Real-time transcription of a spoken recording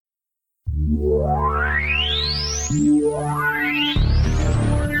Oh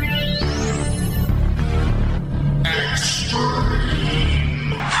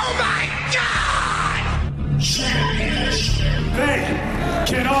my God! They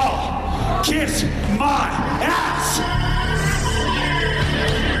can all kiss my ass!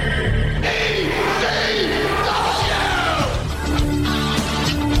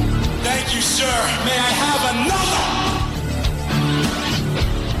 Thank you, sir. May I have another?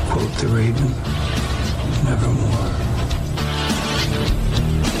 Quote the Raven, nevermore.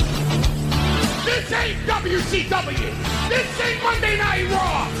 This ain't WCW! This ain't Monday Night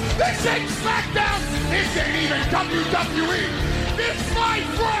Raw! This ain't SmackDown! This ain't even WWE! This, my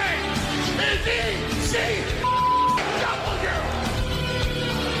friend, is ECW!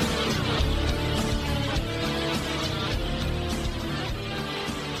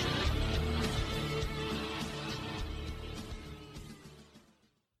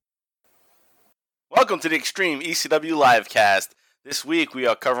 Welcome to the Extreme ECW Livecast. This week we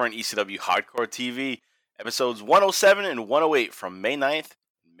are covering ECW Hardcore TV, episodes 107 and 108 from May 9th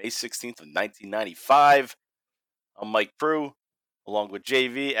and May 16th of 1995. I'm Mike Prue, along with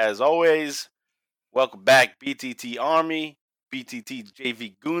JV, as always. Welcome back, BTT Army, BTT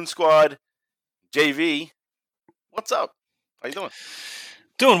JV Goon Squad. JV, what's up? How you doing?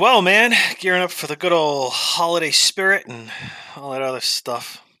 Doing well, man. Gearing up for the good old holiday spirit and all that other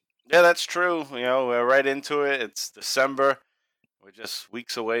stuff. Yeah, that's true. You know, we're right into it. It's December. We're just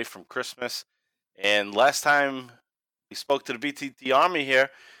weeks away from Christmas. And last time we spoke to the BTT Army here,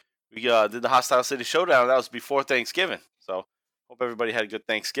 we did the Hostile City Showdown. That was before Thanksgiving. So hope everybody had a good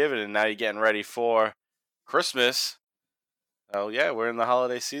Thanksgiving. And now you're getting ready for Christmas. Oh, yeah, we're in the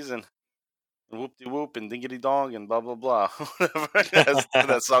holiday season. Whoop-de-whoop and dingity-dong and blah, blah, blah. Whatever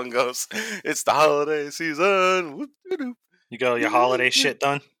that song goes. It's the holiday season. Whoop-de-doop. You got all your holiday shit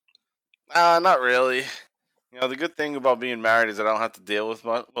done? Not really. You know, the good thing about being married is I don't have to deal with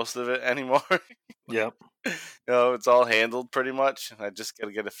most of it anymore. Yep. You know, it's all handled pretty much. I just got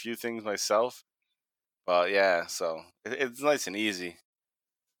to get a few things myself. But yeah, so it's nice and easy.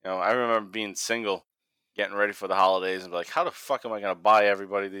 You know, I remember being single, getting ready for the holidays, and be like, how the fuck am I going to buy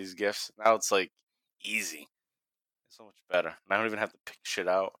everybody these gifts? Now it's like easy. It's so much better. And I don't even have to pick shit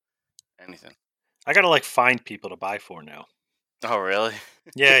out. Anything. I gotta like find people to buy for now. Oh, really?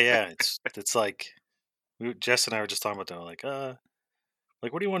 Yeah. It's like Jess and I were just talking about that.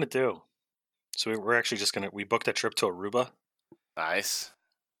 Like, what do you want to do? So we're actually just we booked a trip to Aruba, Nice.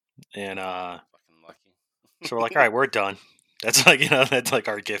 and Fucking lucky. so we're like, all right, we're done. That's like, that's like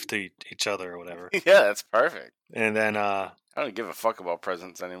our gift to each other or whatever. Yeah, that's perfect. And then I don't give a fuck about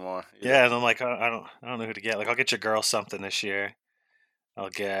presents anymore. Either. yeah, and I'm like, I don't know who to get. Like, I'll get your girl something this year.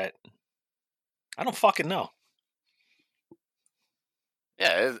 I don't fucking know.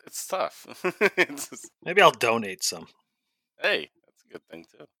 Yeah, it's tough. Maybe I'll donate some. Hey, that's a good thing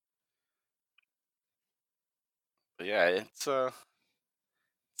too. But yeah, it's a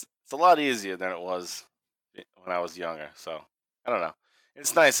lot easier than it was when I was younger. So I don't know.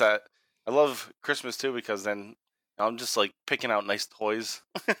 It's nice. I love Christmas too because then I'm just like picking out nice toys.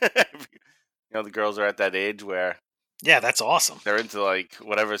 You know, the girls are at that age where Yeah, that's awesome. they're into like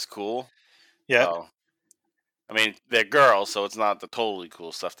whatever's cool. Yeah. So, I mean, they're girls, so it's not the totally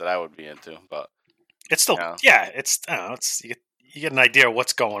cool stuff that I would be into, but It's still, yeah. it's, I don't know, you get an idea of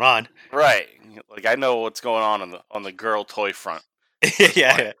what's going on. Right. Like I know what's going on the girl toy front.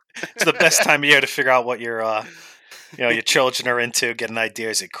 yeah. It's the best time of year to figure out what your children are into, get an idea.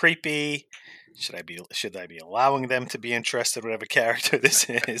 Is it creepy? Should I be allowing them to be interested in whatever character this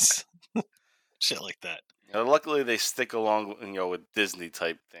is? Shit like that. You know, luckily they stick along, with Disney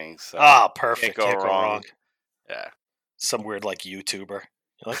type things. So Perfect. Can't go wrong. Yeah. Some weird like YouTuber.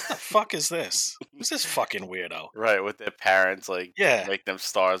 You're like, what the fuck is this? Who's this fucking weirdo? Right, with their parents, like, Yeah. make them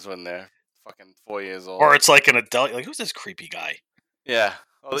stars when they're fucking 4 years old. Or it's like an adult. You're like, who's this creepy guy? Yeah.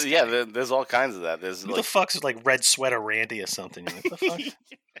 Oh, This yeah, guy. there's all kinds of that. There's Who the fuck's like Red Sweater Randy or something? You're like, the fuck?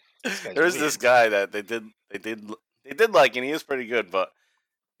 This guy's there's weird. this guy that they did like, and he is pretty good, but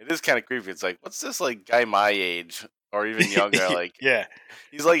it is kind of creepy. It's like, what's this like guy my age or even younger? Like, Yeah.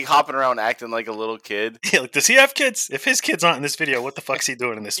 he's like hopping around acting like a little kid. Yeah, like, does he have kids? If his kids aren't in this video, what the fuck's he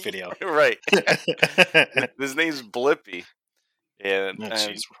doing in this video? Right. His name's Blippy. And, Oh, and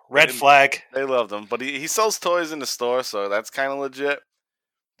jeez. Red flag. they loved him, but he sells toys in the store, so that's kind of legit.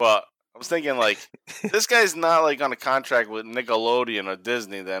 But I was thinking, like, this guy's not like on a contract with Nickelodeon or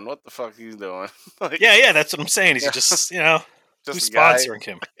Disney. Then what the fuck he's doing? Like, Yeah, that's what I'm saying. He's Yeah. just, just who's a guy. sponsoring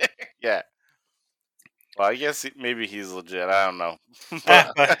him? Yeah. Well, I guess maybe he's legit. I don't know.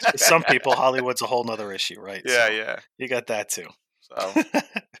 But for some people, Hollywood's a whole nother issue, right? Yeah, So yeah. you got that too. So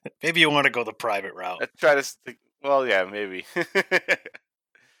Maybe Maybe you want to go the private route. I try to stick. Well, yeah, maybe.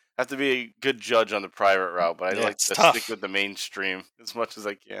 Have to be a good judge on the private route, but I Yeah, like it's to tough. stick with the mainstream as much as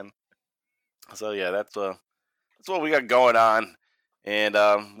I can. So yeah, that's what we got going on, and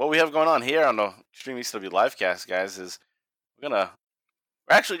what we have going on here on the Extreme ECW Livecast, guys, is we're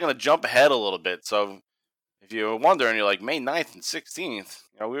actually gonna jump ahead a little bit. So if you're wondering, you're like May 9th and 16th.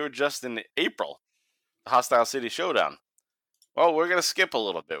 We were just in April, the Hostile City Showdown. Well, we're gonna skip a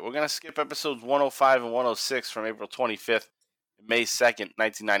little bit. We're gonna skip episodes 105 and 106 from April 25th and May 2nd,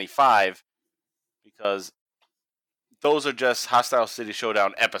 1995, because those are just Hostile City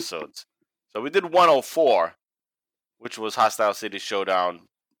Showdown episodes. So we did 104, which was Hostile City Showdown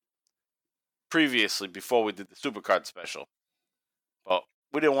previously before we did the Supercard special. But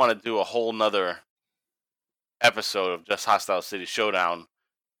we didn't want to do a whole nother episode of just Hostile City Showdown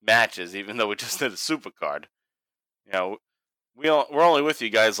matches, even though we just did a Supercard. We're only with you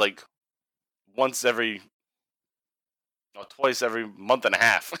guys like twice every month and a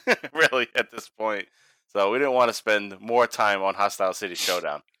half, really, at this point. So we didn't want to spend more time on Hostile City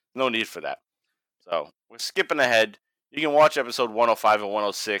Showdown. No need for that. So we're skipping ahead. You can watch episode 105 and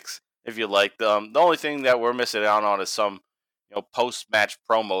 106 if you like. The only thing that we're missing out on is some, post-match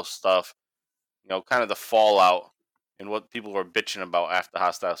promo stuff. Kind of the fallout and what people were bitching about after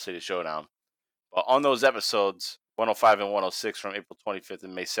Hostile City Showdown. But on those episodes, 105 and 106 from April 25th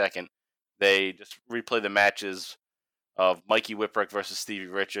and May 2nd, they just replay the matches of Mikey Whipwreck versus Stevie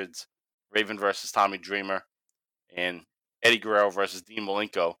Richards, Raven versus Tommy Dreamer, and Eddie Guerrero versus Dean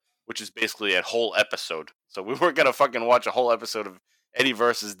Malenko, which is basically a whole episode. So we weren't gonna fucking watch a whole episode of Eddie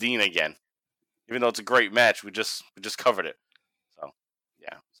versus Dean again, even though it's a great match. We just covered it. So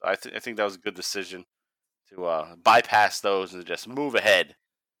yeah, so I think that was a good decision to bypass those and just move ahead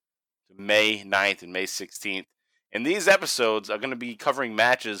to May 9th and May 16th. And these episodes are going to be covering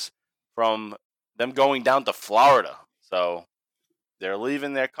matches from them going down to Florida. So they're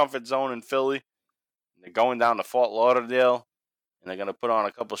leaving their comfort zone in Philly. And they're going down to Fort Lauderdale. And they're going to put on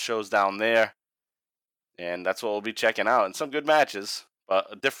a couple shows down there. And that's what we'll be checking out. And some good matches, but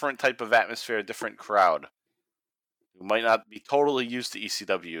a different type of atmosphere, a different crowd. We might not be totally used to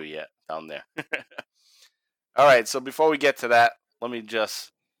ECW yet down there. All right, so before we get to that, let me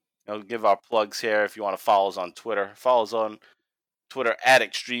just give our plugs here. If you want to follow us on Twitter, follow us on Twitter at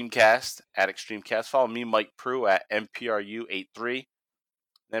Extremecast. Follow me, Mike Prue, at MPRU83.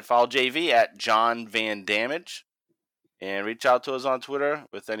 Then follow JV at John Van Damage. And reach out to us on Twitter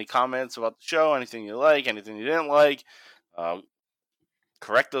with any comments about the show, anything you like, anything you didn't like.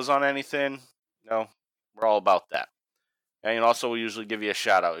 Correct us on anything. We're all about that. And also, we usually give you a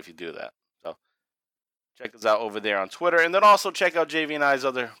shout out if you do that. So check us out over there on Twitter. And then also check out JV and I's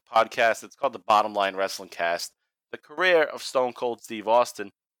other podcast. It's called the Bottom Line Wrestling Cast, the career of Stone Cold Steve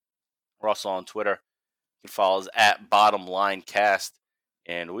Austin. We're also on Twitter. You can follow us at Bottom Line Cast.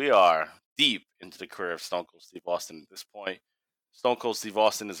 And we are deep into the career of Stone Cold Steve Austin at this point. Stone Cold Steve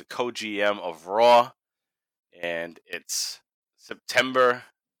Austin is a co-GM of Raw. And it's September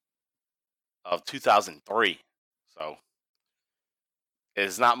of 2003. So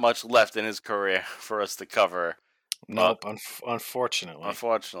there's not much left in his career for us to cover. Nope, unfortunately.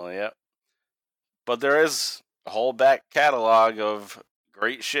 Unfortunately, yep. But there is a whole back catalog of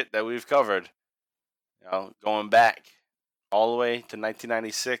great shit that we've covered. Going back all the way to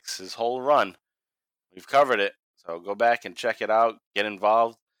 1996, his whole run. We've covered it. So go back and check it out. Get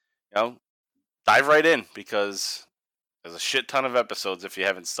involved. Dive right in because there's a shit ton of episodes if you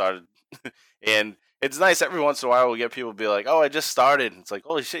haven't started. And it's nice every once in a while we get people be like, oh, I just started. It's like,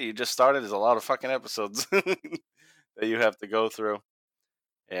 holy shit, you just started? There's a lot of fucking episodes that you have to go through.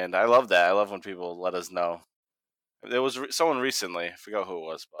 And I love that. I love when people let us know. There was someone recently, I forgot who it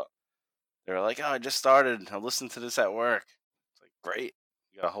was, but they were like, oh, I just started. I listened to this at work. It's like, great.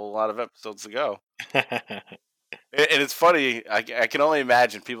 You got a whole lot of episodes to go. And it's funny. I can only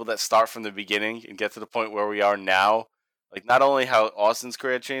imagine people that start from the beginning and get to the point where we are now. Like, not only how Austin's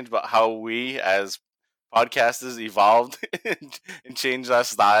career changed, but how we as podcasters evolved and changed our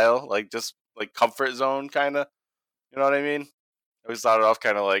style. Like, just like comfort zone, kind of. You know what I mean? We started off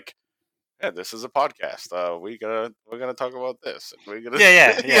kind of like, yeah, this is a podcast. We're gonna talk about this. We're gonna,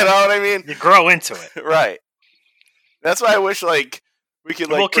 yeah. You know what I mean? You grow into it, right? That's why I wish like we could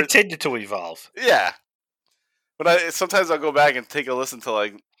like we'll continue to evolve. Yeah, but sometimes I'll go back and take a listen to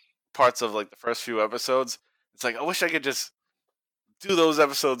like parts of like the first few episodes. It's like I wish I could just do those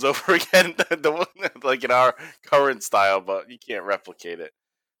episodes over again, like in our current style, but you can't replicate it.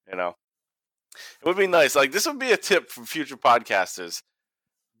 It would be nice. Like this would be a tip for future podcasters.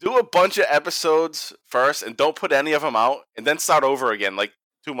 Do a bunch of episodes first and don't put any of them out and then start over again. Like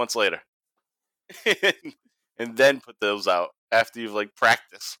 2 months later. And then put those out after you've like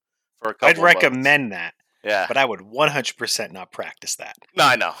practiced for a couple I'd months. recommend that, Yeah. but I would 100% not practice that. No,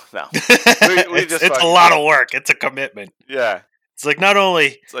 I know. No. It's a lot of work. It's a commitment. Yeah. It's like not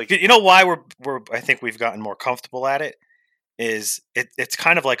only It's like, you know why I think we've gotten more comfortable at it is it's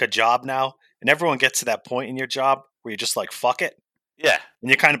kind of like a job now, and everyone gets to that point in your job where you're just like fuck it, yeah. and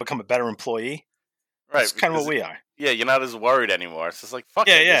you kind of become a better employee. Right. That's kind of because what we are. Yeah, you're not as worried anymore. It's just like, fuck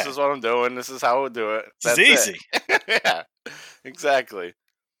Yeah, it. yeah. This is what I'm doing. This is how we'll do it. This is That's easy. it. Yeah, exactly.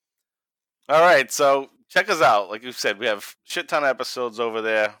 All right, so check us out. Like you said, we have shit ton of episodes over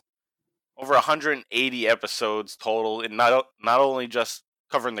there. Over 180 episodes total, and not only just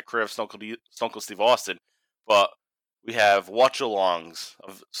covering the career of Stone Cold Steve Austin, but we have watch-alongs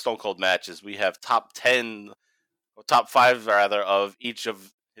of Stone Cold matches. We have top 10, or top 5 rather, of each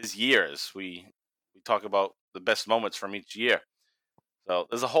of his years. We talk about the best moments from each year. So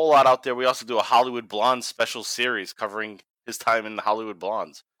there's a whole lot out there. We also do a Hollywood Blondes special series covering his time in the Hollywood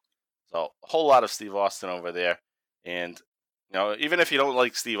Blondes. So a whole lot of Steve Austin over there. And, you know, even if you don't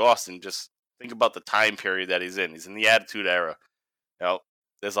like Steve Austin, just think about the time period that he's in. He's in the Attitude Era. You know,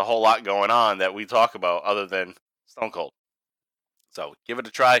 there's a whole lot going on that we talk about other than Stone Cold. So give it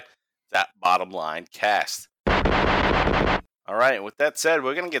a try. That Bottom Line Cast. All right, with that said,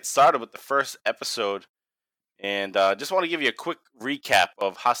 we're going to get started with the first episode. And just want to give you a quick recap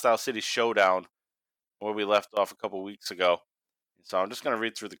of Hostile City Showdown, where we left off a couple weeks ago. So I'm just going to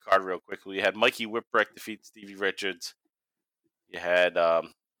read through the card real quickly. You had Mikey Whipwreck defeat Stevie Richards. You had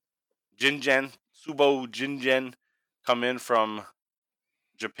Subo Jinjen, come in from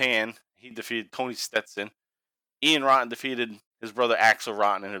Japan. He defeated Tony Stetson. Ian Rotten defeated his brother Axel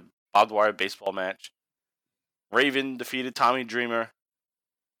Rotten in a barbed wire baseball match. Raven defeated Tommy Dreamer.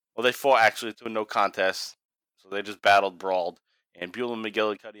 Well, they fought actually to a no contest. So they just brawled. And Beulah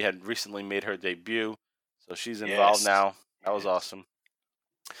McGillicuddy had recently made her debut. So she's involved now. That was awesome.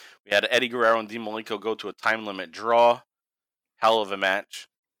 We had Eddie Guerrero and Dean Malenko go to a time limit draw. Hell of a match.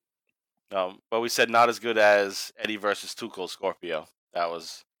 But we said not as good as Eddie versus Too Cold Scorpio. That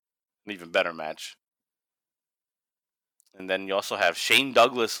was an even better match. And then you also have Shane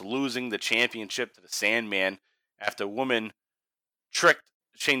Douglas losing the championship to the Sandman after a woman tricked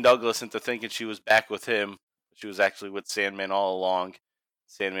Shane Douglas into thinking she was back with him. She was actually with Sandman all along.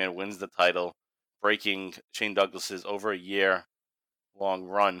 Sandman wins the title, breaking Shane Douglas's over a year-long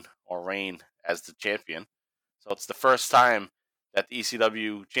run or reign as the champion. So it's the first time that the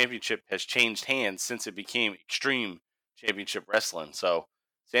ECW championship has changed hands since it became Extreme Championship Wrestling. So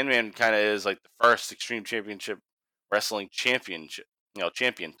Sandman kind of is like the first Extreme Championship Wrestling champion to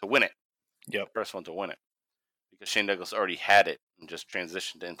win it. Yep. First one to win it. Because Shane Douglas already had it and just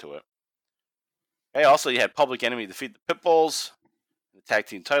transitioned into it. Hey, also you had Public Enemy defeat the Pitbulls in the tag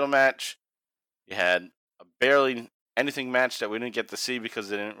team title match. You had a barely anything match that we didn't get to see because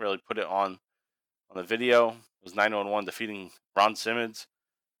they didn't really put it on the video. It was 911 defeating Ron Simmons.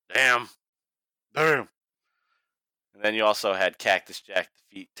 Damn. And then you also had Cactus Jack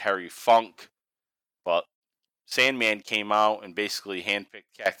defeat Terry Funk. But Sandman came out and basically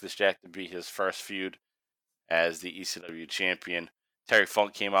handpicked Cactus Jack to be his first feud as the ECW champion. Terry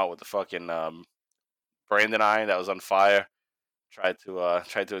Funk came out with the fucking branding iron that was on fire. Tried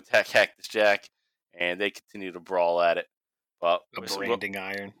to attack Cactus Jack, and they continued to brawl at it. But a branding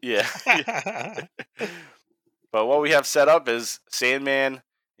iron. Yeah. But what we have set up is Sandman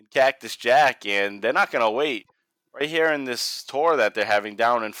and Cactus Jack, and they're not gonna wait. Right here in this tour that they're having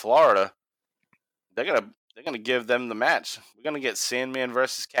down in Florida, they're gonna give them the match. We're gonna get Sandman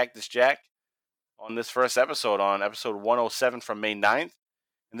versus Cactus Jack on this first episode, on episode 107 from May 9th.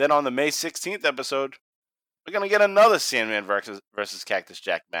 And then on the May 16th episode, we're gonna get another Sandman versus Cactus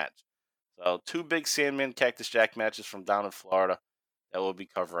Jack match. So 2 big Sandman Cactus Jack matches from down in Florida that we'll be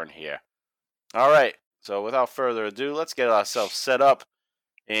covering here. All right. So without further ado, let's get ourselves set up.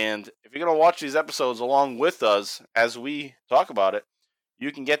 And if you're going to watch these episodes along with us as we talk about it,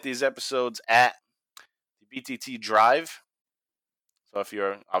 you can get these episodes at the BTT Drive. So if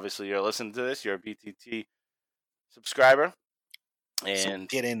you're listening to this, you're a BTT subscriber. And so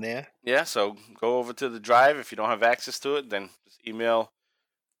get in there. Yeah, so go over to the Drive. If you don't have access to it, then just email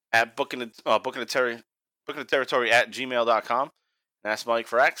at booking the territory at gmail.com and ask Mike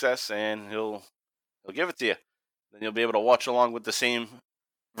for access, and he'll give it to you. Then you'll be able to watch along with the same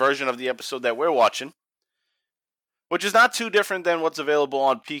version of the episode that we're watching, which is not too different than what's available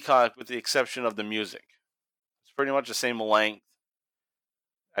on Peacock with the exception of the music. It's pretty much the same length.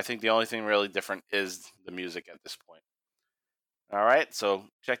 I think the only thing really different is the music at this point. All right, so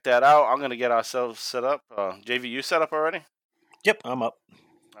check that out. I'm going to get ourselves set up. JV, you set up already? Yep, I'm up.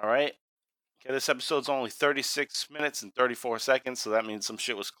 All right. Okay, this episode's only 36 minutes and 34 seconds, so that means some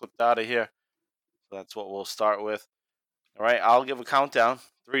shit was clipped out of here. So that's what we'll start with. All right, I'll give a countdown.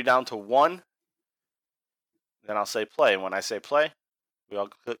 3 down to 1. Then I'll say play. And when I say play, we all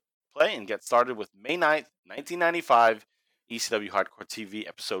click play and get started with May 9th, 1995, ECW Hardcore TV,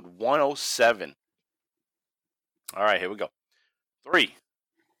 episode 107. All right, here we go. 3,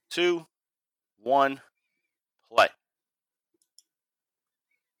 2, 1, play.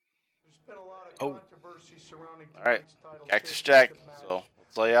 Oh. All right, Cactus Jack. So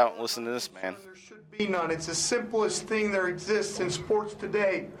let's lay out and listen to this, man. There should be none. It's the simplest thing there exists in sports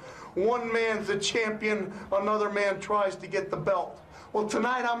today. One man's the champion, another man tries to get the belt. Well,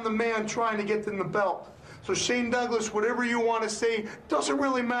 tonight I'm the man trying to get in the belt. So Shane Douglas, whatever you want to say, doesn't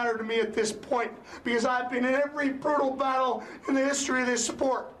really matter to me at this point because I've been in every brutal battle in the history of this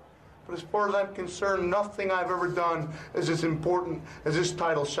sport. But as far as I'm concerned, nothing I've ever done is as important as this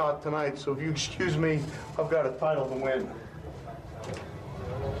title shot tonight. So if you excuse me, I've got a title to win.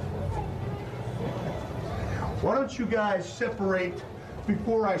 Why don't you guys separate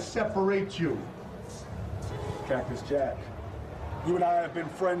before I separate you? Cactus Jack, you and I have been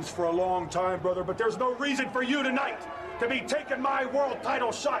friends for a long time, brother, but there's no reason for you tonight to be taking my world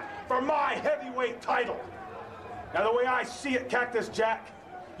title shot for my heavyweight title. Now, the way I see it, Cactus Jack,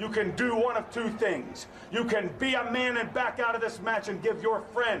 you can do one of two things. You can be a man and back out of this match and give your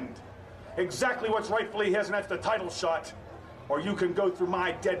friend exactly what's rightfully his, and that's the title shot, or you can go through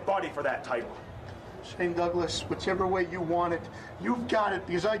my dead body for that title. Shane Douglas, whichever way you want it, you've got it,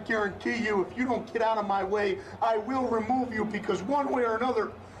 because I guarantee you, if you don't get out of my way, I will remove you, because one way or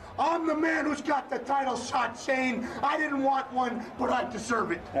another, I'm the man who's got the title shot, Shane. I didn't want one, but I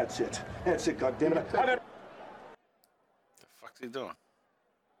deserve it. That's it. That's it, goddammit. The fuck's he doing?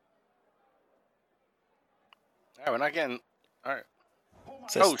 All right, we're not getting... All right.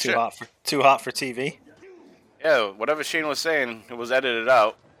 Says Oh, shit. Too hot for TV. Yeah, whatever Shane was saying, it was edited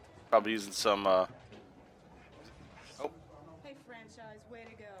out. Probably using some... Hey, franchise, way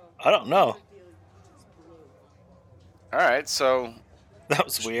to go. I don't know. All right, so... That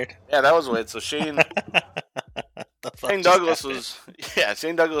was weird. Yeah, that was weird. So Shane... The fuck Shane just Douglas happened? was... Yeah,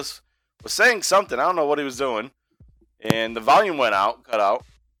 Shane Douglas was saying something. I don't know what he was doing. And the volume went out, cut out.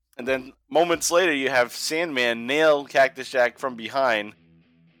 And then moments later, you have Sandman nail Cactus Jack from behind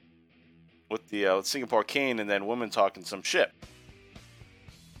with the Singapore cane, and then women talking some shit.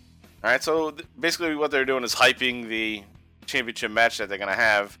 All right, so basically what they're doing is hyping the championship match that they're gonna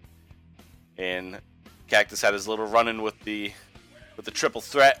have, and Cactus had his little run-in with the triple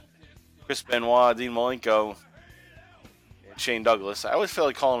threat: Chris Benoit, Dean Malenko, and Shane Douglas. I always feel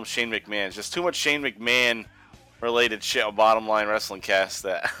like calling him Shane McMahon. It's just too much Shane McMahon related shit on Bottom Line Wrestling Cast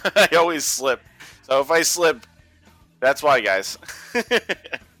that I always slip. So if I slip, that's why, guys.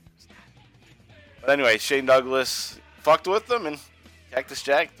 But anyway, Shane Douglas fucked with them, and Cactus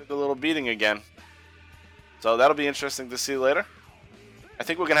Jack took a little beating again. So that'll be interesting to see later. I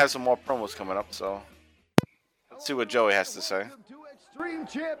think we're going to have some more promos coming up, so let's see what Joey has to say. Welcome to Extreme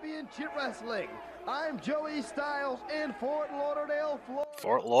Championship Wrestling. I'm Joey Styles in Fort Lauderdale, Florida.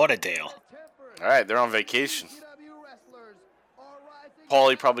 Fort Lauderdale. All right, they're on vacation.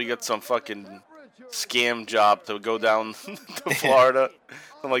 Paulie probably got some fucking scam job to go down to Florida.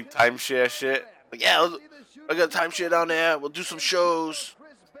 Some like timeshare shit. Like, yeah, I got a timeshare down there. We'll do some shows.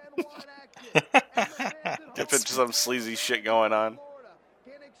 Get picture some sleazy shit going on.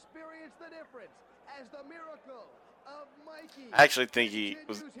 I actually think he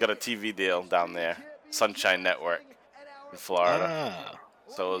got a TV deal down there, Sunshine Network in Florida. Ah.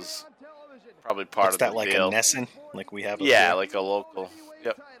 So it was probably part What's of the that, like deal. a Nesson? Like we have over Yeah, here? like a local.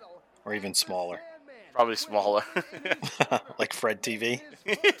 Yep, Or even smaller. probably smaller. Like Fred TV.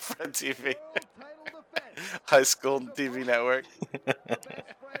 Fred TV. High school TV network.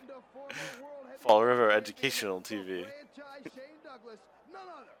 Fall River Educational TV.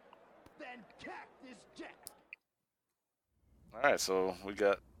 Alright, so we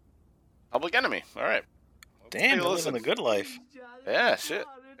got Public Enemy. Alright. Damn, they're listen. living the good life. Yeah, shit.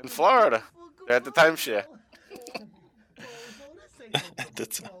 In Florida. They're at the timeshare.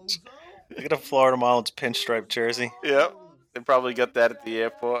 Look at a Florida Marlins pinstripe jersey. Yep. They probably got that at the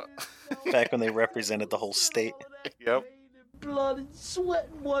airport. Back when they represented the whole state. Yep. Blood and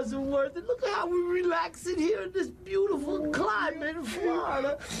sweating wasn't worth it. Look how we relaxing here in this beautiful climate in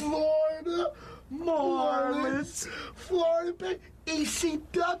Florida. Florida Marlins. Florida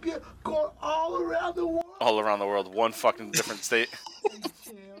ECW going all around the world. All around the world. One fucking different state.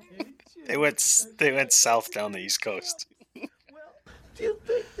 They went south down the East Coast. Do you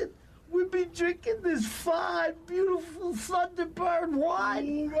think that we're be drinking this fine, beautiful Thunderbird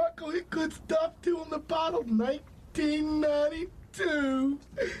wine. Oh, Rocco, he good stuff too on the bottle. 1992.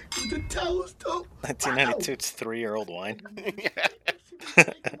 With the toast up. 1992, it's 3-year-old wine.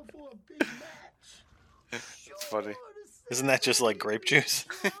 It's funny. Isn't that just like grape juice?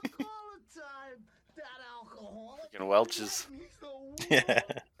 Fucking Welch's. Yeah.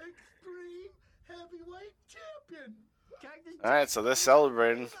 All right, so they're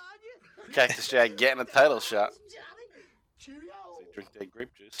celebrating. Cactus Jack getting a title shot. So they drink that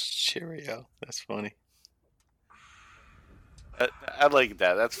grape juice. Cheerio. That's funny. I like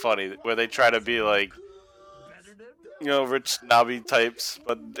that. That's funny. Where they try to be like, you know, rich snobby types,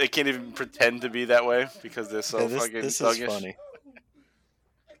 but they can't even pretend to be that way because they're so fucking this thuggish. is funny.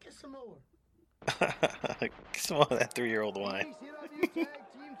 Some more of that 3-year-old wine.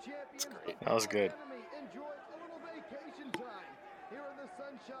 That was good.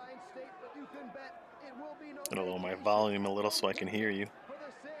 Gonna lower my volume a little so I can hear you.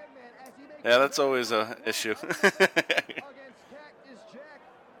 Yeah, that's always a issue.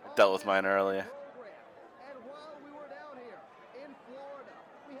 Dealt with mine earlier.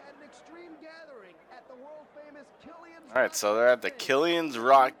 All right, so they're at the Killian's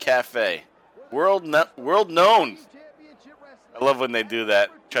Rock Cafe, world known. I love when they do that.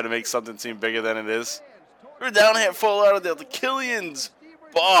 Try to make something seem bigger than it is. We're down here at Fort Lauderdale, the Killian's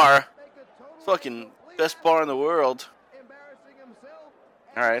Bar, fucking best bar in the world.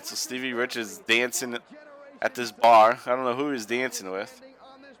 All right, so Stevie Rich is dancing at this bar. I don't know who he's dancing with.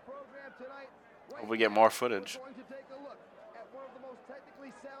 Hope we get more footage.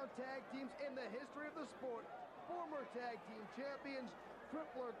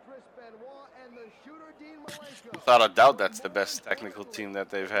 Without a doubt, that's the best technical team that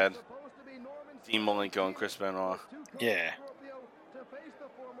they've had. Dean Malenko and Chris Benoit. Yeah.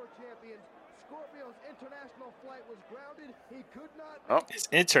 Oh, It's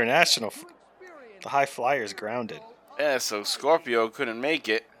international. The High Flyers grounded. yeah, so Scorpio couldn't make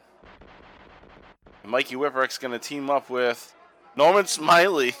it. Mikey Whipwreck's going to team up with Norman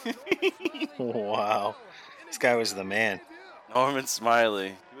Smiley. Wow. This guy was the man. Norman Smiley.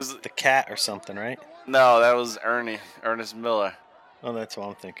 He was The cat or something, right? No, that was Ernest Miller. Oh, that's what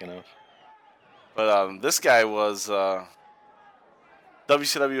I'm thinking of. But this guy was WCW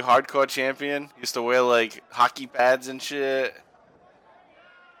Hardcore Champion. Used to wear like hockey pads and shit.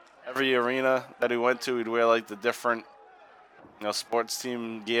 Every arena that he went to, he'd wear like the different, sports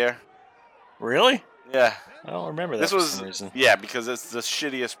team gear. Really? Yeah. I don't remember that This for was some reason. yeah, because it's the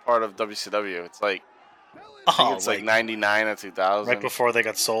shittiest part of WCW. It's like I think Oh, it's like 99 or 2000. right before they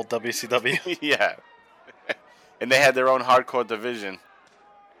got sold WCW. Yeah. And they had their own hardcore division.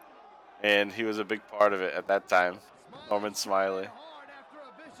 And he was a big part of it at that time. Norman Smiley.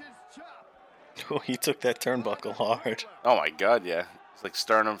 Oh, he took that turnbuckle hard. Oh my god, yeah. It's like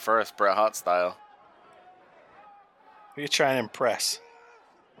sternum first, Bret Hart style. Who are you trying to impress?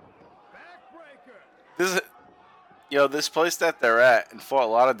 This is, this place that they're at in Fort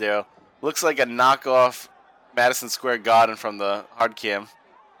Lauderdale looks like a knockoff Madison Square Garden from the hard cam.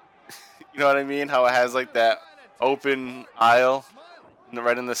 You know what I mean? How it has like that open aisle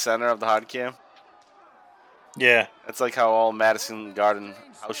right in the center of the hard cam. Yeah. That's like how all Madison Garden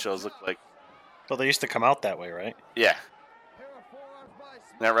house shows look like. Well, they used to come out that way, right? Yeah.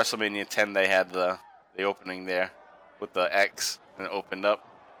 And at WrestleMania 10, they had the opening there with the X and it opened up.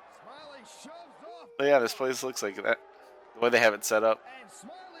 But yeah, this place looks like that. The way they have it set up.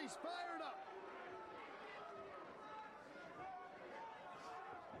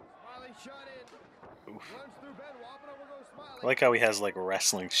 I like how he has like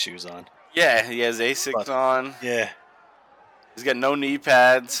wrestling shoes on. Yeah, he has Asics on. Yeah. He's got no knee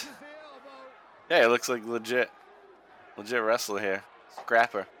pads. Yeah, he looks like legit wrestler here.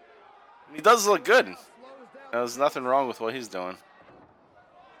 Scrapper. And he does look good. There's nothing wrong with what he's doing.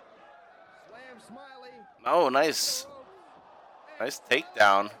 Oh, nice. Nice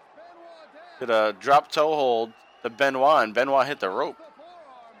takedown. Did a drop toe hold to Benoit, and Benoit hit the rope.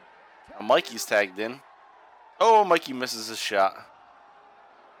 Now Mikey's tagged in. Oh, Mikey misses his shot.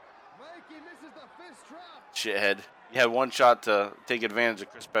 Shithead. You had one shot to take advantage of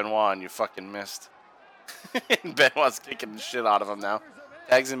Chris Benoit, and you fucking missed. And Benoit's kicking the shit out of him now.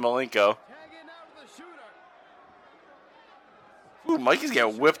 Tags in Malenko. Ooh, Mikey's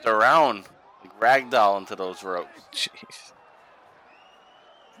getting whipped around like ragdoll into those ropes. Jeez.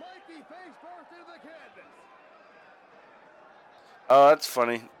 Oh, that's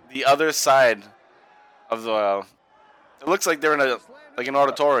funny. The other side of the, it looks like they're in an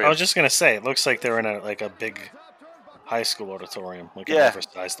auditorium. I was just gonna say, it looks like they're in a big high school auditorium, like an Yeah.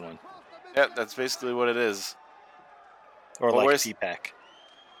 oversized one. Yeah, that's basically what it is. Or Well, like where's- T-Pack.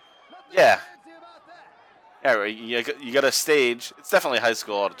 Yeah. Yeah, right, you got a stage. It's definitely a high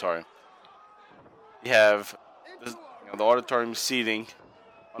school auditorium. You have the auditorium seating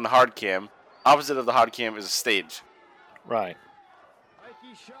on the hard cam. Opposite of the hard cam is a stage. Right.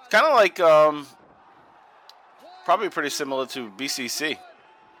 Kind of like probably pretty similar to BCC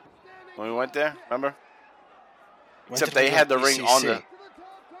when we went there. Remember? Except they had the ring on the.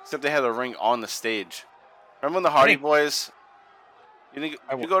 Except they had the ring on the stage. Remember when the Hardy Boys? You think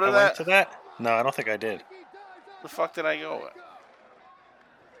you go to I that? went to that? No, I don't think I did. The fuck did I go with?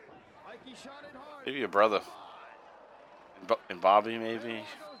 Maybe your brother. And Bobby, maybe.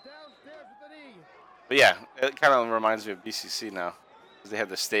 But yeah, it kind of reminds me of BCC now. Because they had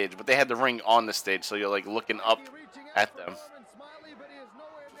the stage. But they had the ring on the stage, so you're like looking up at them. Which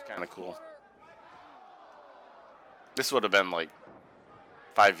is kind of cool. This would have been like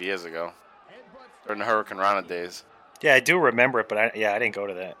 5 years ago. During the Hurricane Rana days. Yeah, I do remember it, but I didn't go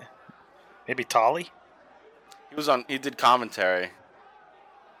to that. Maybe Tolly? He did commentary.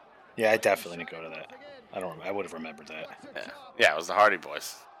 Yeah, I definitely didn't go to that. I would have remembered that. Yeah, it was the Hardy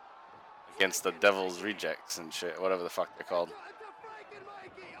Boys. Against the Devil's Rejects and shit, whatever the fuck they're called.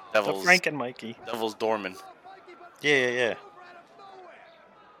 The Frank and Mikey. Devil's Dorman. Yeah.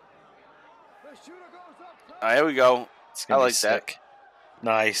 Here we go. I like that.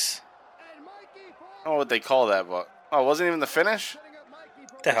 Nice. I don't know what they call that, but it wasn't even the finish.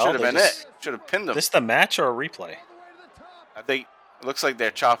 What the hell? Should have been it. Should have pinned them. This the match or a replay? I think it looks like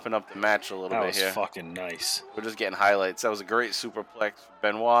they're chopping up the match a little bit here. That was fucking nice. We're just getting highlights. That was a great superplex for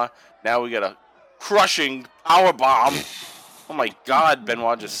Benoit. Now we got a crushing power bomb. Oh my God!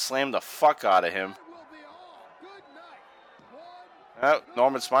 Benoit just slammed the fuck out of him.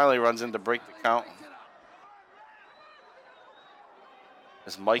 Norman Smiley runs in to break the count.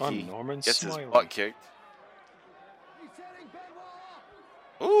 As Mikey gets his butt kicked.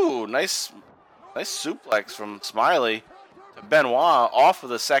 Ooh, nice suplex from Smiley to Benoit off of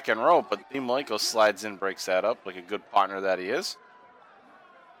the second rope, but Dean Malenko slides in, breaks that up like a good partner that he is.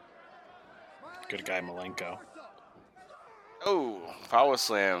 Good guy, Malenko. Oh, power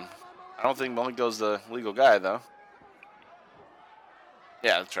slam. I don't think Malenko's the legal guy, though.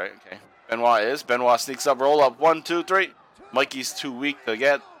 Yeah, that's right. Okay. Benoit sneaks up, roll up. 1, 2, 3. Mikey's too weak to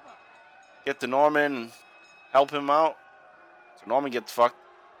get to Norman and help him out. So Norman gets fucked.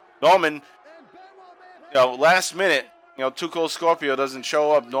 Norman, last minute, Too Cold Scorpio doesn't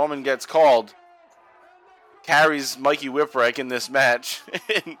show up. Norman gets called. Carries Mikey Whipwreck in this match.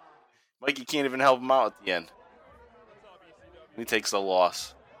 Mikey can't even help him out at the end. He takes the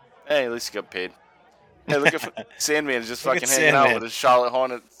loss. Hey, at least he got paid. Hey, look at Sandman's just fucking hanging out with his Charlotte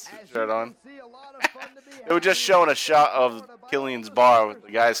Hornets shirt on. They were just showing a shot of Killian's bar with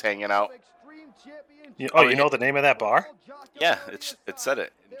the guys hanging out. You know the name of that bar? Yeah, it said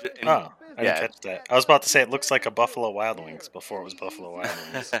it. I didn't catch that. I was about to say it looks like a Buffalo Wild Wings before it was Buffalo Wild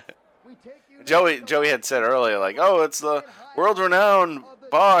Wings. Joey had said earlier, like, it's the world-renowned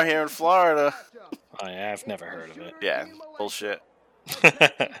bar here in Florida. Oh, yeah, I've never heard of it. Yeah, bullshit.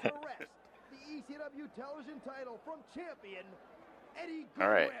 All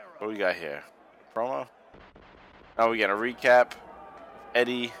right, what do we got here? Promo? Now we got a recap.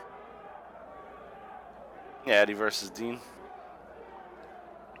 Eddie. Yeah, Eddie versus Dean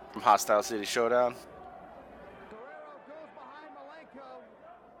from Hostile City Showdown.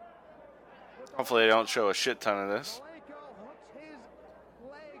 Hopefully they don't show a shit ton of this.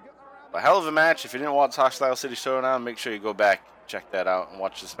 A hell of a match. If you didn't watch Hostile City Showdown, make sure you go back, check that out, and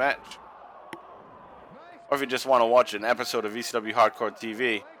watch this match. Or if you just want to watch an episode of ECW Hardcore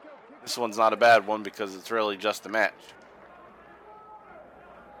TV, this one's not a bad one because it's really just a match.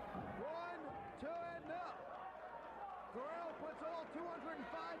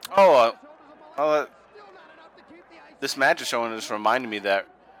 This match is showing just reminded me that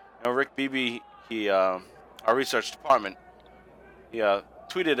Rick Beebe, our research department, he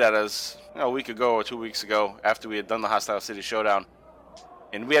tweeted at us a week ago or 2 weeks ago after we had done the Hostile City Showdown,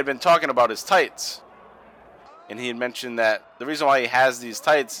 and we had been talking about his tights, and he had mentioned that the reason why he has these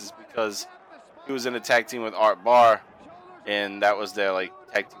tights is because he was in a tag team with Art Barr, and that was their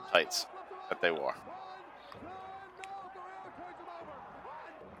tag team tights that they wore.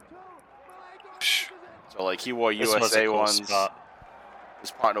 So he wore USA ones. Spot.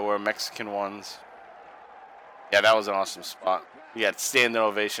 His partner wore Mexican ones. Yeah, that was an awesome spot. We had standing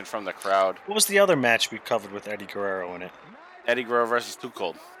ovation from the crowd. What was the other match we covered with Eddie Guerrero in it? Eddie Guerrero versus Too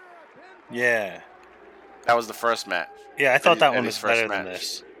Cold. Yeah. That was the first match. Yeah, I thought that one was better than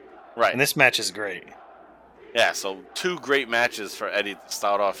this. Right. And this match is great. Yeah, so 2 great matches for Eddie to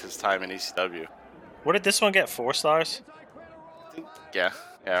start off his time in ECW. What did this one get? 4 stars? I think, yeah,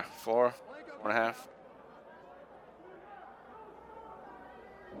 4.5.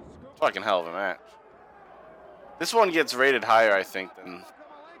 Fucking hell of a match. This one gets rated higher, I think,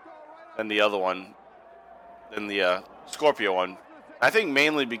 than the other one, than the Scorpio one. I think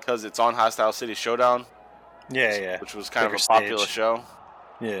mainly because it's on Hostile City Showdown. Yeah. Which was kind Bigger of a popular stage. show.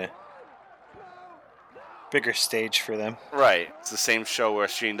 Yeah. Bigger stage for them. Right. It's the same show where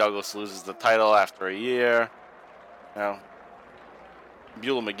Shane Douglas loses the title after a year. You know,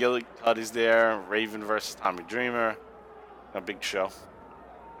 Beulah McGillicuddy's there. Raven versus Tommy Dreamer. A big show.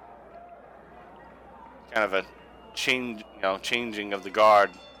 Kind of a changing of the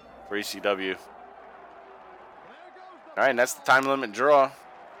guard for ECW. All right, and that's the time limit draw.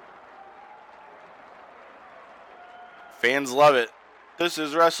 Fans love it. This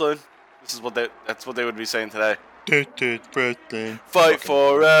is wrestling. This is that's what they would be saying today. Fight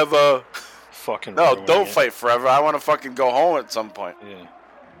forever. Fucking no, ruining don't it. fight forever. I want to fucking go home at some point. Yeah.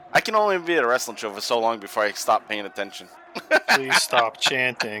 I can only be at a wrestling show for so long before I stop paying attention. Please stop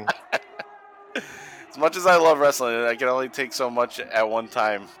chanting. As much as I love wrestling, I can only take so much at one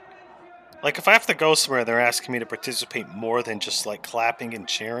time. Like, if I have to go somewhere, they're asking me to participate more than just, like, clapping and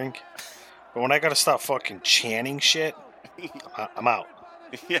cheering. But when I gotta stop fucking chanting shit, I'm out.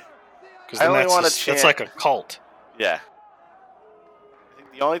 Yeah. Because I then only wanna that's chant. like a cult. Yeah. I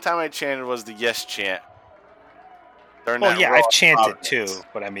think the only time I chanted was the yes chant. During Well, that yeah, Raw I've chanted Providence. too,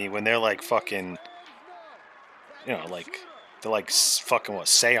 but I mean, when they're like fucking, like, they're like fucking what,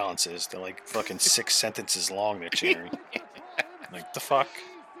 seances? They're like fucking 6 sentences long, they're cheering. Like, the fuck?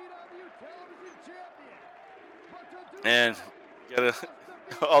 And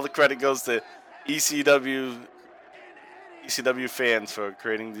all the credit goes to ECW fans for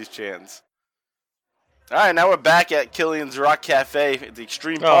creating these chants. All right, now we're back at Killian's Rock Cafe at the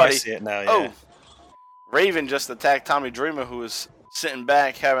Extreme Oh, I Party. see it now, yeah. Oh, Raven just attacked Tommy Dreamer, who was sitting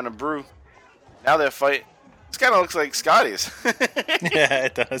back having a brew. Now they're fighting. This kind of looks like Scotty's. Yeah,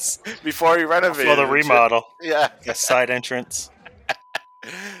 it does. Before he renovated. For the and shit. remodel. Yeah. That side entrance.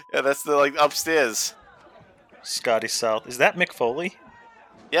 Yeah, that's the upstairs. Scotty South. Is that Mick Foley?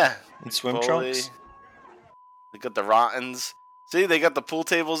 Yeah. In swim Foley. trunks? They got the Rottens. See, they got the pool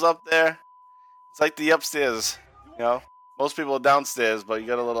tables up there. It's like the upstairs. You know, most people are downstairs, but you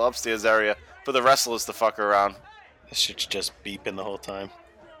got a little upstairs area for the wrestlers to fuck around. This shit's just beeping the whole time.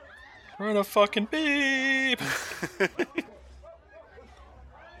 We're gonna fucking beep.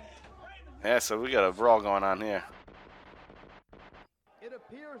 Yeah, so we got a brawl going on here. It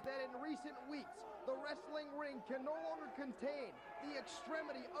appears that in recent weeks, the wrestling ring can no longer contain the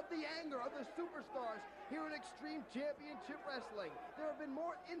extremity of the anger of the superstars here in Extreme Championship Wrestling. There have been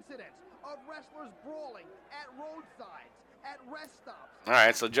more incidents of wrestlers brawling at roadsides, at rest stops. All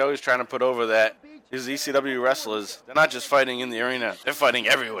right, so Joey's trying to put over that these ECW wrestlers, they're not just fighting in the arena, they're fighting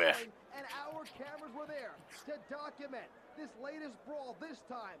everywhere. And our cameras were there to document this latest brawl, this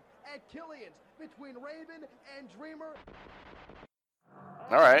time at Killian's between Raven and Dreamer.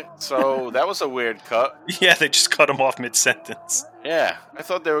 All right, so that was a weird cut. Yeah, they just cut him off mid-sentence. Yeah, I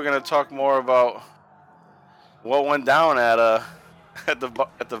thought they were going to talk more about what went down at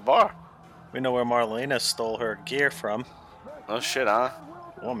the bar. We know where Marlena stole her gear from. No shit, huh?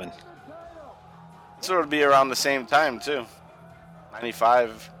 Woman. This would be around the same time, too.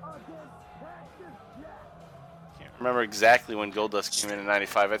 95. Can't remember exactly when Goldust came in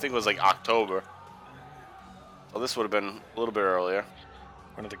 95. I think it was like October. So this would have been a little bit earlier.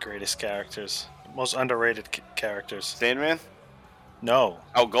 One of the greatest characters. Most underrated characters. Sandman? No.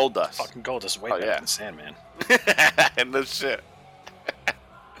 Oh, Goldust. Fucking Goldust way Oh, better yeah. than Sandman. No shit.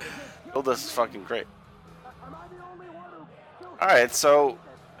 Goldust is fucking great. Alright, so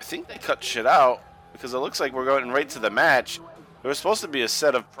I think they cut shit out because it looks like we're going right to the match. There was supposed to be a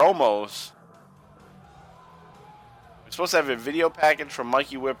set of promos. We're supposed to have a video package from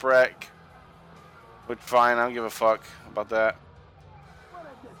Mikey Whipwreck. Which, fine, I don't give a fuck about that.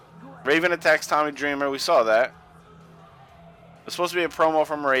 Raven attacks Tommy Dreamer. We saw that. There's supposed to be a promo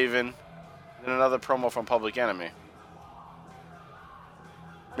from Raven. And another promo from Public Enemy.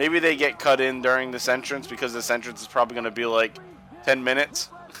 Maybe they get cut in during this entrance because this entrance is probably going to be like 10 minutes.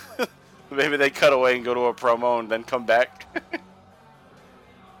 Maybe they cut away and go to a promo and then come back.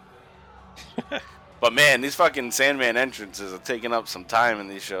 But man, these fucking Sandman entrances are taking up some time in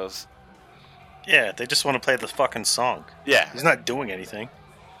these shows. Yeah, they just want to play the fucking song. Yeah. He's not doing anything.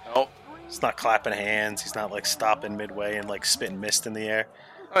 Nope. He's not clapping hands. He's not like stopping midway and like spitting mist in the air.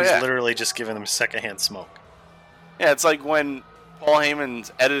 Oh, He's yeah. literally just giving them secondhand smoke. Yeah, it's like when Paul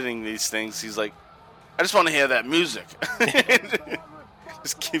Heyman's editing these things, he's like, I just want to hear that music.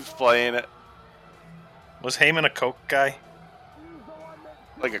 Just keeps playing it. Was Heyman a coke guy?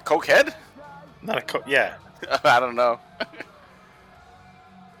 Like a coke head? Not a coke. Yeah. I don't know.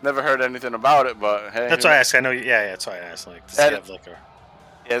 Never heard anything about it, but hey. That's why I asked. I know. Yeah, that's why I asked. Like, does he have liquor?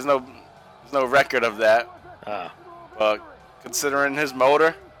 Yeah, there's no record of that. Ah. But considering his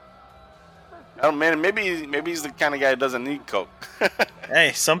motor, I don't man. Maybe he's the kind of guy who doesn't need coke.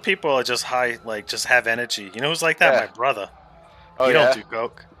 Hey, some people are just high, like just have energy. You know who's like that? Yeah. My brother. Oh, he don't do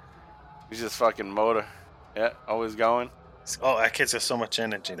coke. He's just fucking motor. Yeah, always going. Oh, that kid's got so much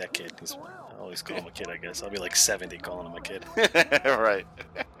energy. That kid. I always call him a kid. I guess I'll be like 70 calling him a kid. Right.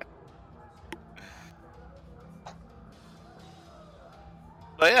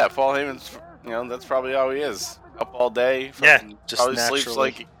 But yeah, Paul Heyman's. That's probably how he is. Up all day. Yeah, just probably naturally. sleeps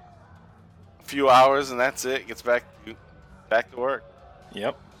like a few hours and that's it. Gets back to work.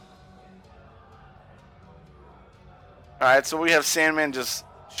 Yep. All right, so we have Sandman just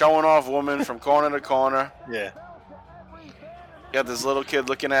showing off woman from corner to corner. Yeah. Got this little kid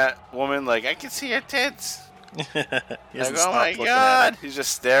looking at woman like, I can see her tits. He Like, oh my god. He's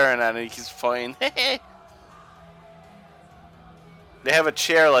just staring at it. He keeps playing. They have a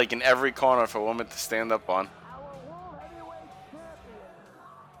chair like in every corner for women to stand up on.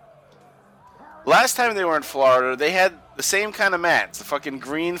 Last time they were in Florida, they had the same kind of mats, the fucking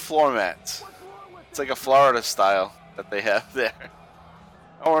green floor mats. It's like a Florida style that they have there.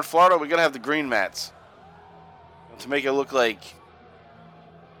 Oh, we're in Florida, we gotta have the green mats to make it look like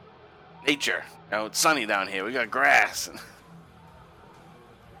nature. It's sunny down here. We got grass.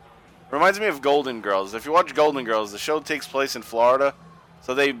 Reminds me of Golden Girls. If you watch Golden Girls, the show takes place in Florida,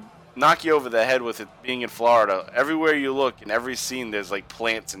 so they knock you over the head with it being in Florida. Everywhere you look, in every scene, there's like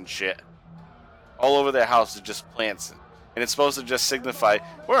plants and shit. All over their house is just plants. And it's supposed to just signify,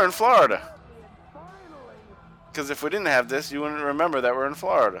 we're in Florida. Because if we didn't have this, you wouldn't remember that we're in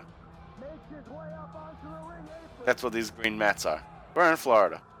Florida. That's what these green mats are. We're in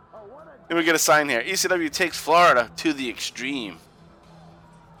Florida. Then we get a sign here. ECW takes Florida to the extreme.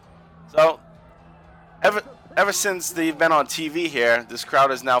 So, ever since they've been on TV here, this crowd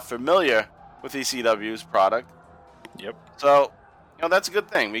is now familiar with ECW's product. Yep. So, that's a good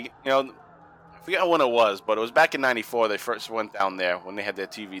thing. I forget when it was, but it was back in '94 they first went down there when they had their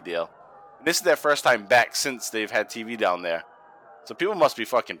TV deal. And this is their first time back since they've had TV down there. So people must be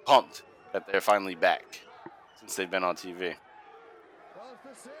fucking pumped that they're finally back since they've been on TV.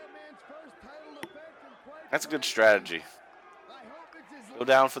 That's a good strategy. Go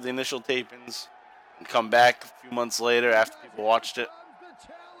down for the initial tapings and come back a few months later after people watched it.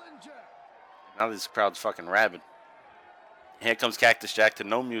 Now this crowd's fucking rabid. Here comes Cactus Jack to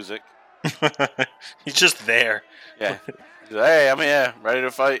no music. He's just there. Yeah. He's like, hey, I'm here, ready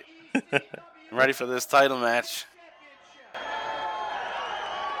to fight. I'm ready for this title match.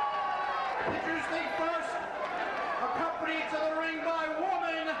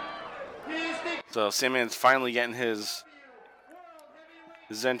 So Sandman's finally getting his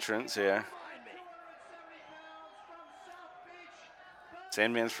entrance here.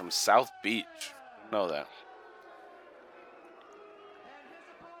 Sandman's from South Beach. Didn't know that.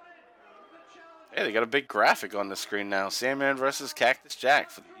 Hey, they got a big graphic on the screen now. Sandman versus Cactus Jack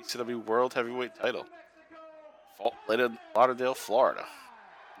for the ECW World Heavyweight title. Fort Lauderdale, Florida.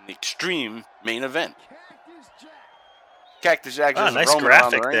 In the Extreme main event. Cactus Jack is nice roaming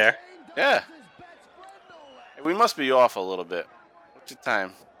graphic around the ring. there. Yeah. Hey, we must be off a little bit. What's your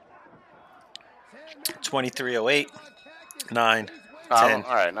time? 23:08. 9. Oh, 10.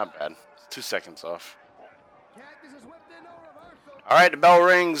 all right, not bad. 2 seconds off. All right, the bell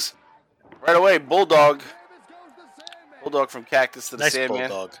rings. Right away, Bulldog. Bulldog from Cactus to the Nice Sandman.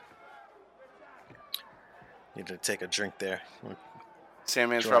 Bulldog. Need to take a drink there.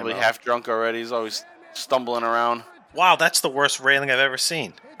 Sandman's Join probably him out. half drunk already. He's always stumbling around. Wow, that's the worst railing I've ever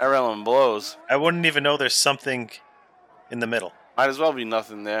seen. That railing blows. I wouldn't even know there's something in the middle. Might as well be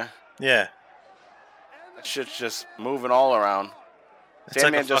nothing there. Yeah. That shit's just moving all around. It's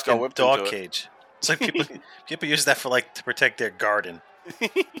Sandman like a just got fucking whipped dog into it. cage. It's like people use that for to protect their garden.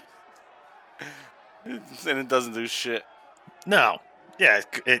 And it doesn't do shit. No. Yeah,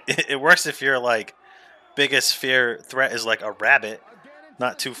 it works if your biggest threat is like a rabbit,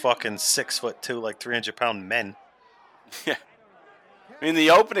 not two fucking 6'2", 300-pound men. Yeah. I mean,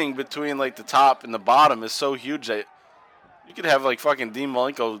 the opening between the top and the bottom is so huge that you could have fucking Dean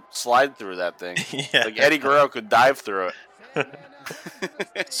Malenko slide through that thing. Yeah. Eddie Guerrero could dive through it.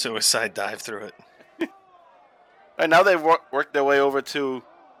 Suicide dive through it. Right, now they've worked their way over to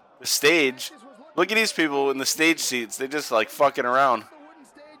the stage. Look at these people in the stage seats. They just fucking around.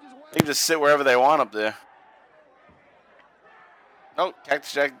 They can just sit wherever they want up there. Oh,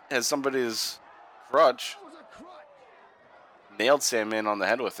 Cactus Jack has somebody's crutch. Nailed Sandman on the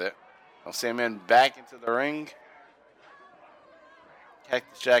head with it. Now Sandman back into the ring.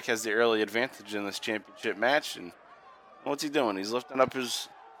 Cactus Jack has the early advantage in this championship match. And what's he doing? He's lifting up his...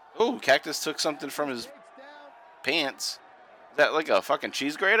 Oh, Cactus took something from his pants. Is that like a fucking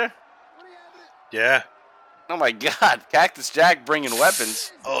cheese grater? Yeah. Oh my God, Cactus Jack bringing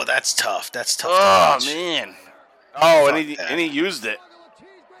weapons. Oh, that's tough. That's tough. Oh, to watch. man. Oh, Fuck and he used it.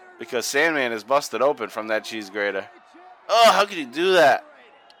 Because Sandman is busted open from that cheese grater. Oh, how could he do that?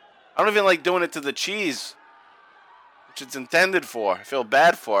 I don't even like doing it to the cheese, which it's intended for. I feel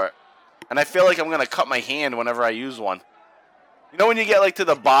bad for it. And I feel like I'm going to cut my hand whenever I use one. You know when you get like to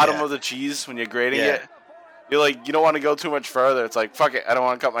the bottom of the cheese when you're grating it? You're like, you don't want to go too much further. It's like, fuck it, I don't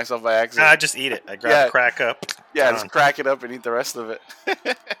want to cut myself by accident. I just eat it. I grab the crack up. Yeah, just crack it up and eat the rest of it.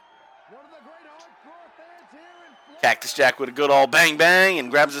 Cactus Jack with a good old bang bang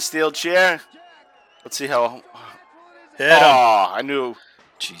and grabs a steel chair. Let's see how... Hit him. Oh, I knew...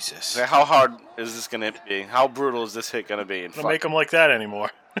 Jesus. How hard is this going to be? How brutal is this hit going to be? Don't make him like that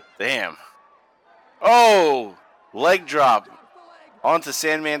anymore. Damn. Oh! Leg drop. Onto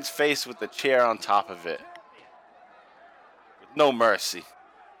Sandman's face with the chair on top of it. With no mercy.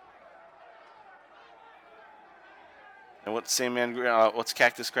 And what's Sandman... what's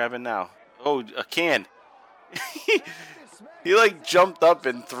Cactus grabbing now? Oh, a can. He like jumped up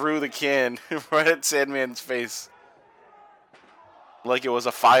and threw the can right at Sandman's face. Like it was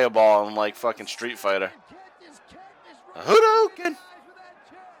a fireball in like fucking Street Fighter. A Hadouken!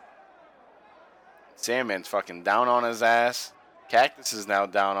 Sandman's fucking down on his ass. Cactus is now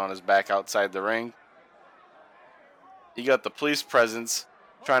down on his back outside the ring. You got the police presence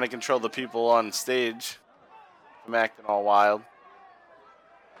trying to control the people on stage from acting all wild.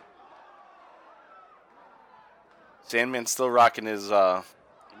 Sandman's still rocking his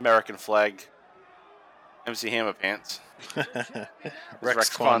American flag MC Hammer pants. Rex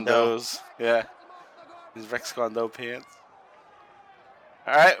Kondos. Yeah. His Rex Kondo pants.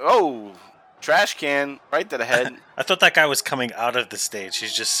 Alright. Oh. Trash can right to the head. I thought that guy was coming out of the stage.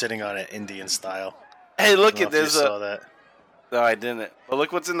 He's just sitting on it Indian style. Hey, look at this. Saw that. No, I didn't. But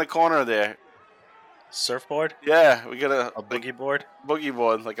look what's in the corner there. Surfboard? Yeah, we got a boogie board? Boogie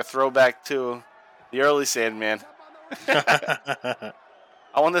board, like a throwback to the early Sandman. I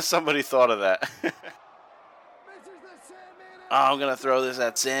wonder if somebody thought of that. I'm going to throw this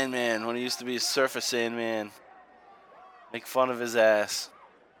at Sandman when he used to be Surfer Sandman. Make fun of his ass.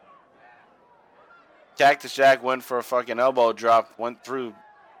 Cactus Jack went for a fucking elbow drop, went through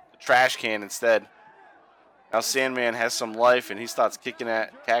the trash can instead. Now Sandman has some life, and he starts kicking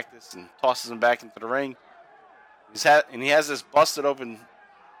at Cactus and tosses him back into the ring. And he has this busted open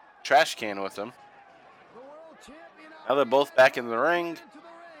trash can with him. Now they're both back in the ring.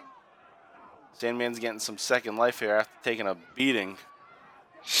 Sandman's getting some second life here after taking a beating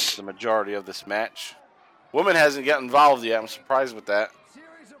for the majority of this match. Woman hasn't got involved yet. I'm surprised with that.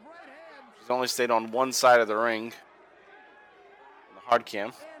 She's only stayed on one side of the ring. The hard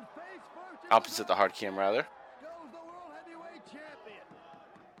cam. Opposite the hard cam, rather.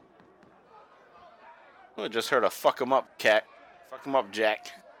 Oh, I just heard a fuck him up, cat. Fuck him up,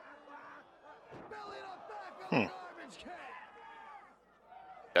 Jack.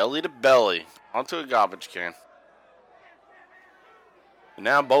 Belly to belly. Onto a garbage can. And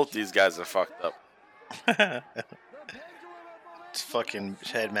now both these guys are fucked up. His fucking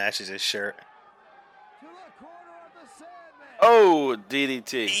head matches his shirt. Oh,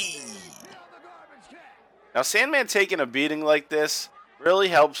 DDT. Now, Sandman taking a beating like this really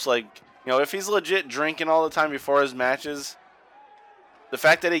helps, like, you know, if he's legit drinking all the time before his matches, the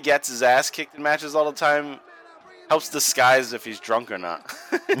fact that he gets his ass kicked in matches all the time helps disguise if he's drunk or not.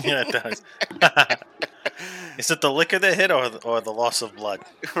 Yeah, it does. Is it the liquor that hit or the loss of blood?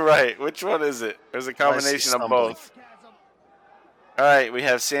 Right. Which one is it? There's a combination of both. All right. We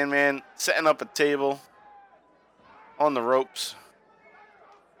have Sandman setting up a table on the ropes.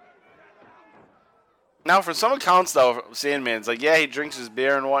 Now, for some accounts, though, Sandman's like, yeah, he drinks his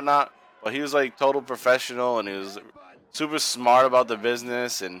beer and whatnot, but he was like total professional and he was super smart about the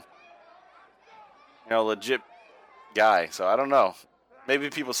business and, you know, legit guy. So I don't know. Maybe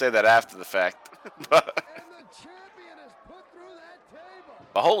people say that after the fact. But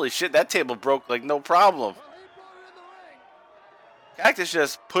holy shit, that table broke like no problem. Cactus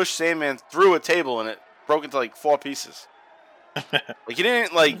just pushed Sandman through a table and it broke into like 4 pieces. Like he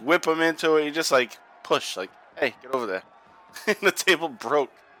didn't like whip him into it. He just like pushed, like, hey, get over there. And the table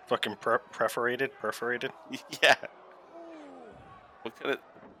broke. Fucking perforated? Yeah. Look at it.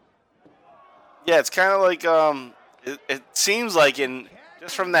 Yeah, it's kind of like it seems like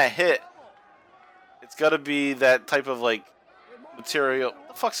just from that hit, it's got to be that type of like material. What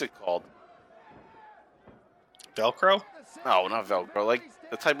the fuck's it called? Velcro? No, not Velcro. Like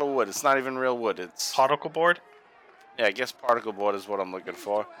the type of wood. It's not even real wood. It's Particle board? yeah, I guess particle board is what I'm looking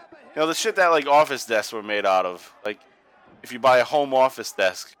for. You know, the shit that like office desks were made out of. Like if you buy a home office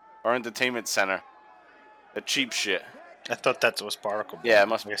desk or entertainment center, the cheap shit. I thought that was particle board. Yeah, it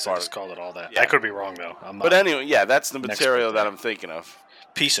must I be guess I just particle. called it all that. Yeah. I could be wrong, though. I'm not But anyway, yeah, that's the an material expert that there. I'm thinking of.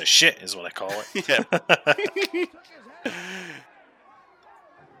 Piece of shit is what I call it. Yeah.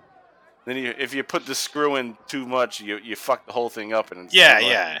 Then if you put the screw in too much, you fuck the whole thing up. And it's Yeah, too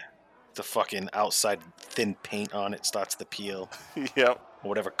much. yeah. The fucking outside thin paint on it starts to peel. Yep. Or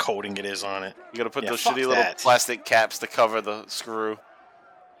whatever coating it is on it. You gotta put Yeah, those fuck shitty little that. plastic caps to cover the screw.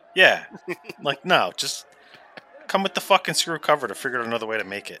 Yeah. Like, no, just come with the fucking screw cover to figure out another way to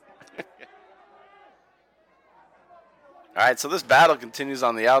make it. All right, so this battle continues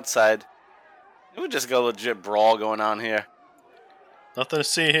on the outside. We just got a legit brawl going on here. Nothing to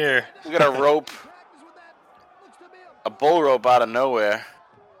see here. We got a rope, a bull rope out of nowhere.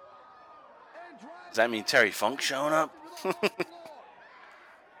 Does that mean Terry Funk showing up?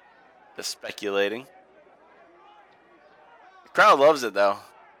 Just speculating. The crowd loves it, though.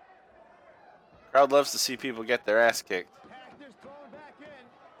 The crowd loves to see people get their ass kicked.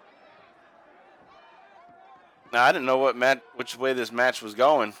 Now, I didn't know which way this match was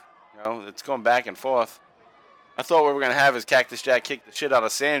going. You know, it's going back and forth. I thought what we were going to have is Cactus Jack kick the shit out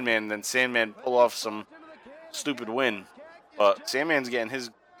of Sandman, and then Sandman pull off some stupid win. But Sandman's getting his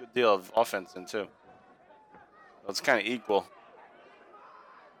good deal of offense in, too. So it's kind of equal.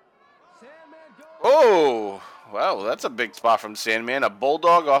 Oh, wow, that's a big spot from Sandman. A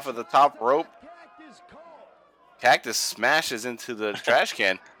bulldog off of the top rope. Cactus smashes into the trash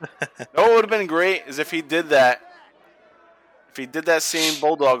can. What would have been great is if he did that. If he did that same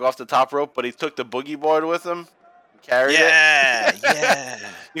bulldog off the top rope, but he took the boogie board with him, and carried it. Yeah.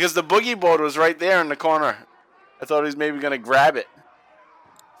 Because the boogie board was right there in the corner. I thought he was maybe gonna grab it,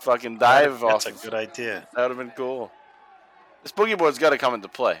 fucking dive off. That's a good idea. That would have been cool. This boogie board's got to come into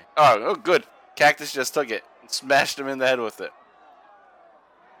play. Oh, good. Cactus just took it and smashed him in the head with it.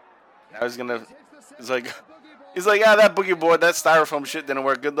 I was gonna. He's like, that boogie board, that styrofoam shit didn't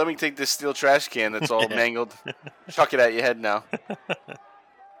work good. Let me take this steel trash can that's all mangled, chuck it at your head now.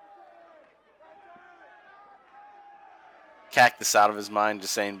 Cactus out of his mind,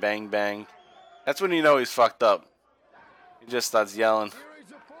 just saying bang bang. That's when you know he's fucked up. He just starts yelling,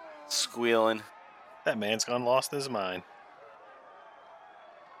 squealing. That man's gone lost his mind.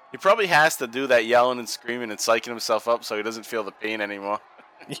 He probably has to do that yelling and screaming and psyching himself up so he doesn't feel the pain anymore.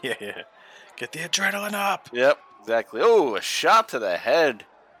 Yeah. Get the adrenaline up. Yep, exactly. Oh, a shot to the head.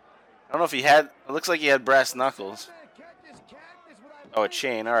 I don't know if he had... It looks like he had brass knuckles. Oh, a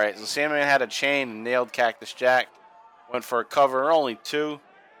chain. All right, so Sandman had a chain and nailed Cactus Jack. Went for a cover, only two.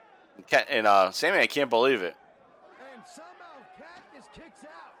 And Sandman can't believe it.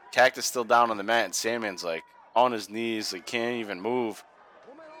 Cactus still down on the mat, and Sandman's like on his knees. Like, can't even move.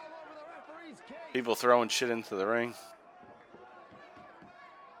 People throwing shit into the ring.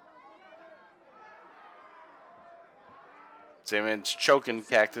 Sandman's choking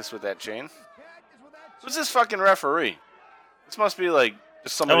Cactus with that chain. Who's this fucking referee? This must be like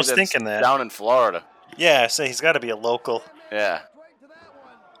just somebody was that's thinking that. down in Florida. Yeah, so he's got to be a local. Yeah.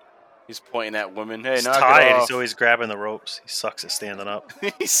 He's pointing at women. Hey, He's knock tired. it off. He's always grabbing the ropes. He sucks at standing up.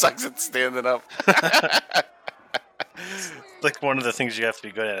 He sucks at standing up. Like one of the things you have to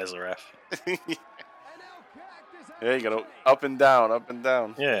be good at as a ref. Yeah, you gotta up and down, up and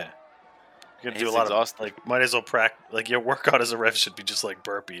down. Yeah. You gotta do He's a lot exhausted. of, like, might as well practice. Like, your workout as a ref should be just like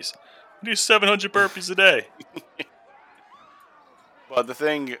burpees. Do 700 burpees a day. But the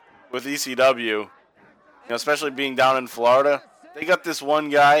thing with ECW, you know, especially being down in Florida, they got this one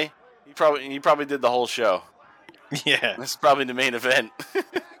guy. He probably did the whole show. Yeah. This is probably the main event. So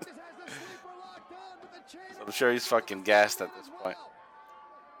I'm sure he's fucking gassed at this point.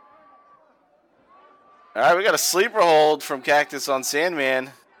 All right, we got a sleeper hold from Cactus on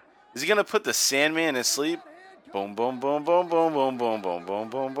Sandman. Is he gonna put the Sandman to sleep? Boom, boom, boom, boom, boom, boom, boom, boom, boom,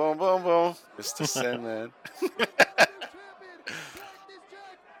 boom, boom, boom, boom. Mr. Sandman.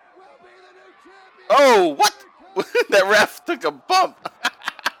 Oh, what? That ref took a bump.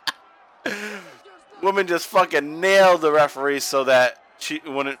 Woman just fucking nailed the referee so the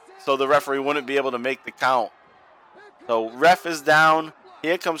referee wouldn't be able to make the count. So ref is down.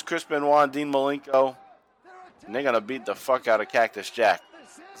 Here comes Chris Benoit and Dean Malenko. And they're gonna beat the fuck out of Cactus Jack.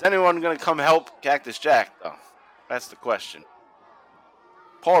 Is anyone gonna come help Cactus Jack though? That's the question.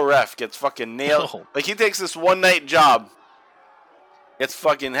 Poor ref gets fucking nailed. Oh. Like, he takes this one-night job.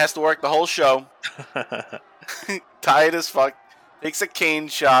 Has to work the whole show. Tired as fuck. Takes a cane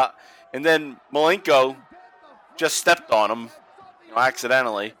shot. And then Malenko just stepped on him,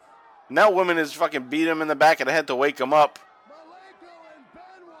 accidentally. And that woman is fucking beat him in the back of the head to wake him up.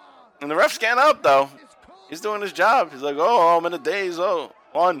 And the ref's getting up, though. He's doing his job. He's like, oh, I'm in a daze. Oh,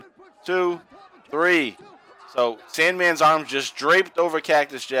 1, 2, 3. So Sandman's arms just draped over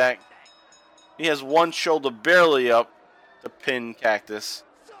Cactus Jack. He has one shoulder barely up to pin Cactus.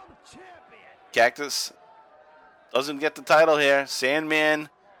 Cactus doesn't get the title here. Sandman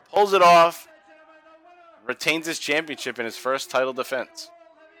pulls it off. Retains his championship in his first title defense.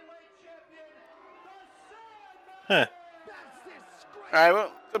 Huh. All right,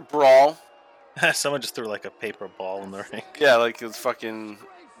 well, good brawl. Someone just threw like a paper ball in the ring. Yeah, like it's fucking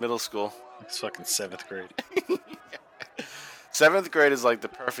middle school. It's fucking 7th grade. 7th grade is like the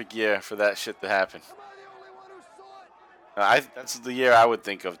perfect year for that shit to happen. That's the year I would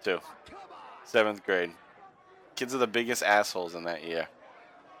think of too. 7th grade. Kids are the biggest assholes in that year.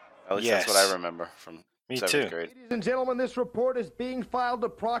 At least that's what I remember from Me 7th too. grade. Ladies and gentlemen, this report is being filed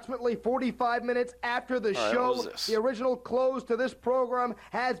approximately 45 minutes after the All right, show. what was this? The original close to this program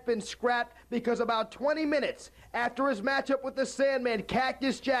has been scrapped because about 20 minutes after his matchup with the Sandman,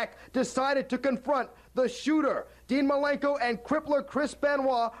 Cactus Jack decided to confront the shooter, Dean Malenko, and crippler Chris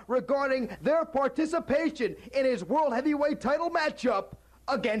Benoit regarding their participation in his World Heavyweight title matchup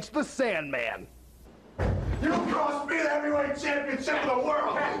against the Sandman. You cost me the heavyweight championship of the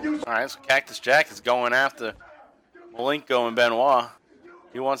world. All right, so Cactus Jack is going after Malenko and Benoit.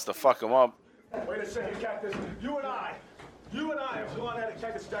 He wants to fuck him up. Wait a second, Cactus. You and I have gone at it,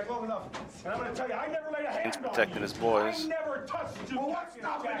 Cactus Jack, long enough. And I'm going to tell you, I never laid a hand He's on protecting you. his boys. I never touched you. Well, what's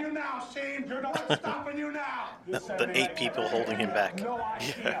stopping you now, Shane? You're not stopping you now. The 8 people holding him back. No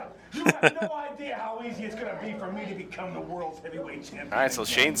idea. You have no idea how easy it's going to be for me to become the world's heavyweight champion. All right, so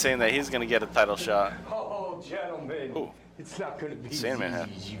Shane's saying that he's going to get a title shot. Oh, gentlemen. Ooh. It's not going to be Sandman as hat.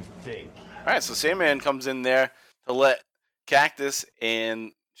 easy as you think. All right, so Sandman comes in there to let Cactus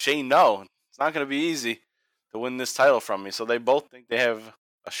and Shane know it's not going to be easy to win this title from me. So they both think they have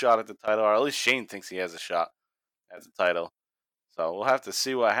a shot at the title, or at least Shane thinks he has a shot at the title. So we'll have to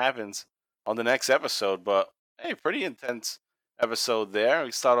see what happens on the next episode. But hey, pretty intense episode there.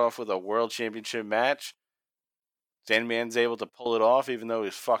 We start off with a world championship match. Sandman's able to pull it off, even though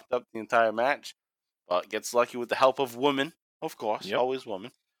he's fucked up the entire match. But gets lucky with the help of woman, of course, always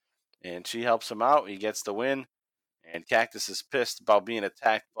woman. And she helps him out. He gets the win. And Cactus is pissed about being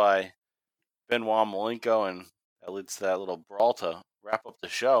attacked by Benoit Malenko, and that leads to that little brawl to wrap up the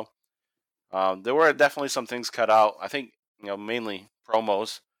show. There were definitely some things cut out. I think, mainly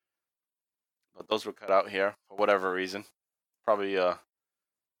promos. But those were cut out here for whatever reason. Probably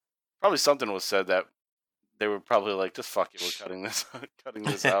something was said that they were probably like, just fuck it, we're cutting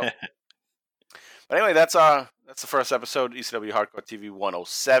this out. But anyway, that's the first episode, ECW Hardcore TV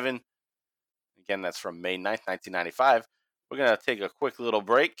 107. Again, that's from May 9th, 1995. We're going to take a quick little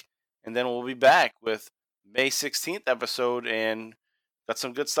break, and then we'll be back with May 16th episode, and got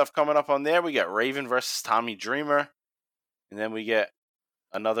some good stuff coming up on there. We got Raven versus Tommy Dreamer, and then we get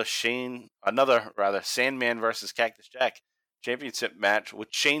another Sandman versus Cactus Jack championship match with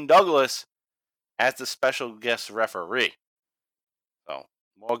Shane Douglas as the special guest referee. So,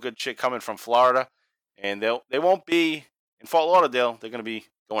 more good shit coming from Florida. And they won't be in Fort Lauderdale. They're going to be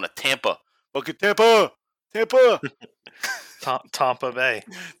going to Tampa. Look at Tampa! Tampa! Tampa Bay.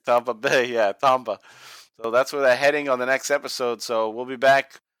 Tampa Bay, yeah, Tampa. So that's where they're heading on the next episode. So we'll be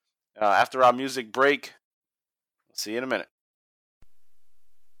back after our music break. See you in a minute.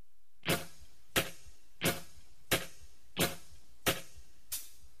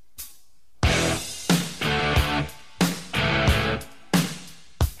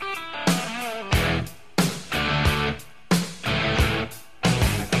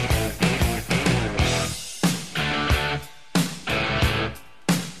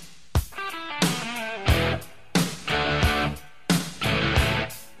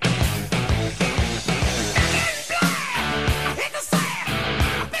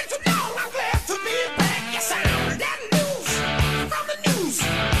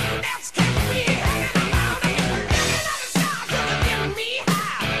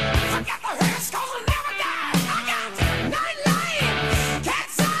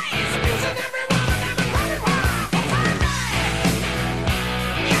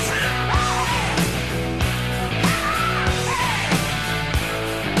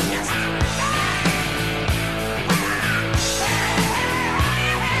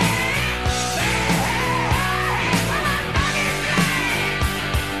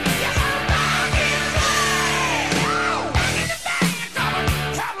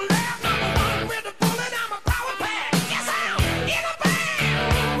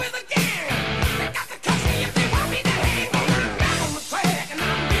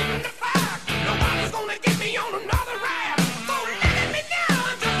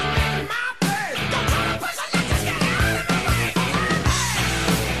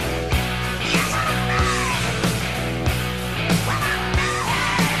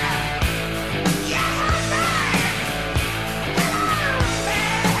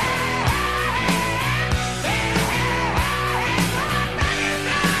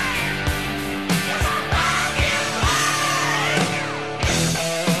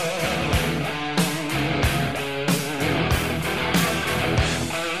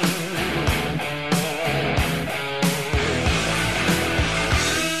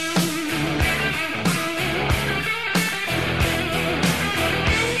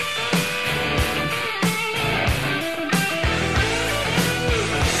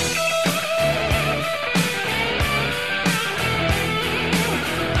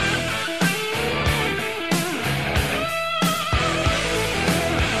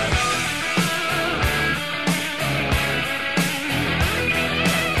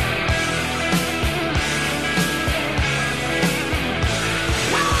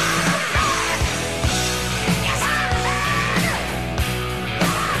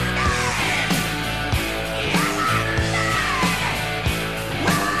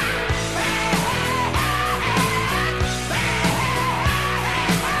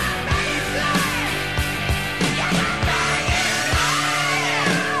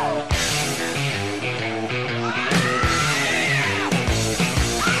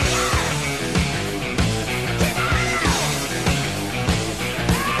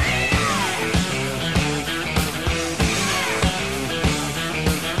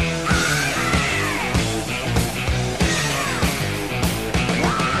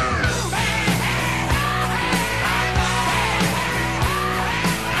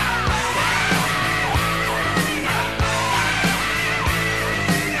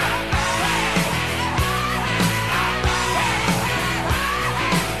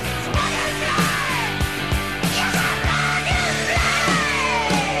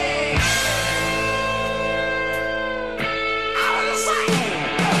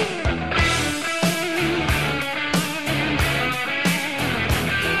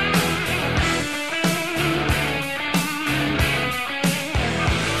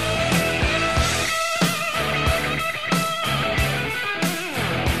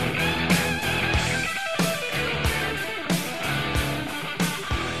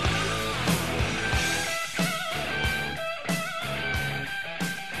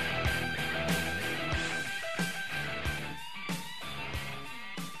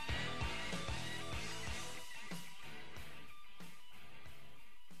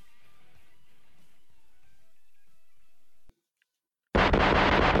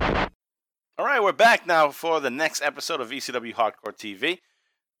 All right, we're back now for the next episode of ECW Hardcore TV.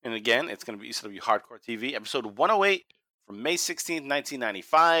 And again, it's going to be ECW Hardcore TV, episode 108 from May 16th,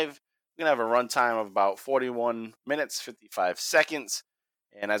 1995. We're going to have a runtime of about 41 minutes, 55 seconds.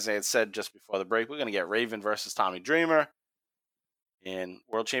 And as I had said just before the break, we're going to get Raven versus Tommy Dreamer. In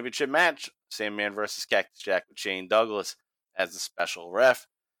World Championship match, Sandman versus Cactus Jack with Shane Douglas as the special ref.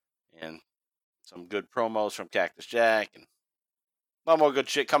 And some good promos from Cactus Jack. And a lot more good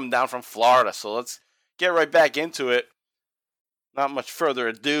shit coming down from Florida. So let's get right back into it. Not much further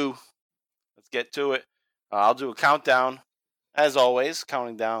ado. Let's get to it. I'll do a countdown. As always,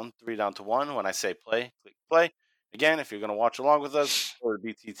 counting down 3 down to 1. When I say play, click play. Again, if you're going to watch along with us, go to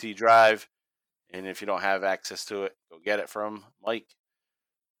BTT Drive. And if you don't have access to it, go get it from Mike.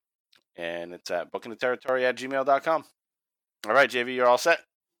 And it's at bookingtheterritory@gmail.com. All right, JV, you're all set?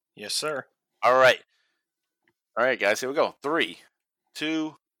 Yes, sir. All right. All right, guys, here we go. 3,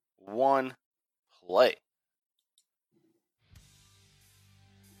 2, 1, play.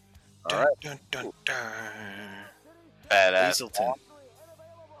 All right. Dun, dun, dun. Badass. Hazelton. All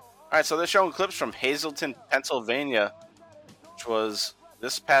right, so they're showing clips from Hazelton, Pennsylvania, which was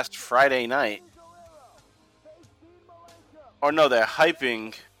this past Friday night. Or no, they're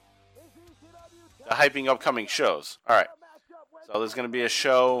hyping upcoming shows. All right. So there's going to be a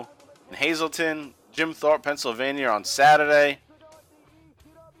show in Hazelton, Jim Thorpe, Pennsylvania on Saturday.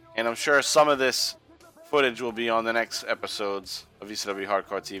 And I'm sure some of this footage will be on the next episodes of ECW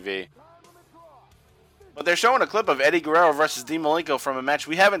Hardcore TV. But they're showing a clip of Eddie Guerrero versus Dean Malenko from a match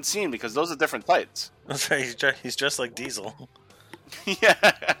we haven't seen because those are different tights. He's dressed like Diesel. Yeah.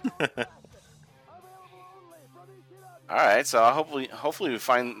 All right, so hopefully we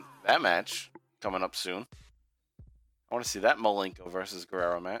find that match coming up soon. I want to see that Malenko versus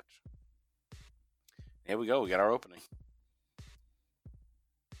Guerrero match. Here we go. We got our opening.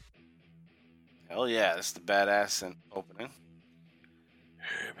 Hell yeah, this is the badass opening.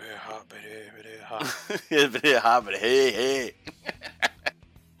 Hey.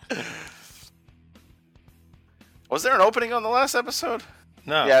 Was there an opening on the last episode?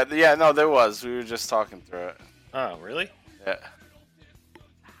 No. Yeah, no, there was. We were just talking through it. Oh, really? Yeah.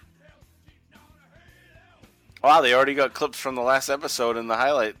 Wow, they already got clips from the last episode in the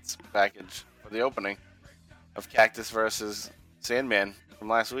highlights package for the opening of Cactus versus Sandman from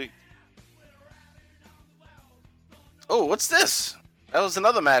last week. Oh, what's this? That was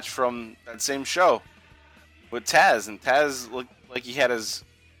another match from that same show with Taz, and Taz looked like he had his,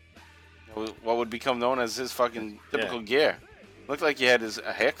 what would become known as his fucking typical gear. Looked like he had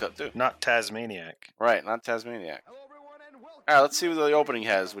a haircut too. Not Tasmaniac. Right, not Tasmaniac. All right, let's see what the opening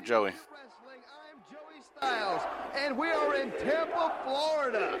has with Joey. I'm Joey Styles, and we are in Tampa,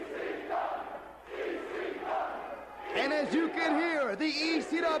 Florida. And as you can hear, the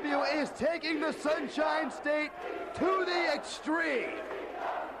ECW is taking the Sunshine State to the extreme.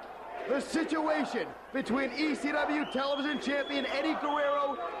 The situation between ECW television champion Eddie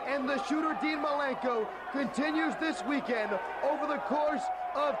Guerrero and the shooter Dean Malenko continues this weekend over the course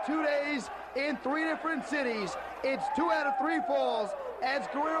of 2 days in 3 different cities. It's 2 out of 3 falls as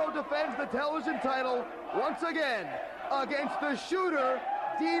Guerrero defends the television title once again against the shooter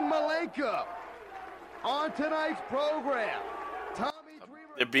Dean Malenko. On tonight's program,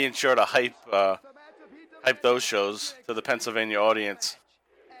 they're being sure to hype those shows to the Pennsylvania audience.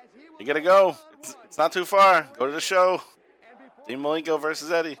 You gotta go. It's not too far. Go to the show. Dean Malenko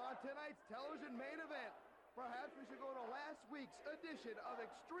versus Eddie.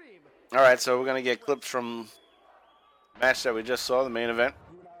 All right, so we're gonna get clips from the match that we just saw, the main event.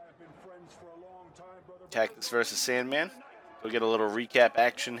 Cactus versus Sandman. We'll get a little recap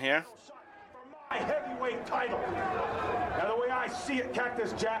action here. My heavyweight title. Now, the way I see it,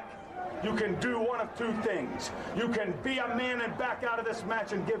 Cactus Jack, you can do one of 2 things. You can be a man and back out of this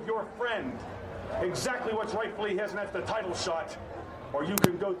match and give your friend exactly what's rightfully his, and that's the title shot. Or you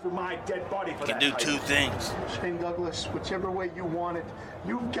can go through my dead body for that title. You can do 2 things. Shane Douglas, whichever way you want it,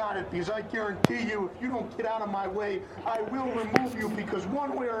 you've got it, because I guarantee you, if you don't get out of my way, I will remove you, because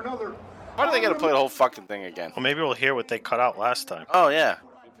one way or another... Why do they gotta play the whole fucking thing again? Well, maybe we'll hear what they cut out last time. Oh, yeah.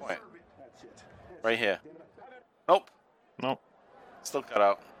 Good point. Right here. Nope. Still cut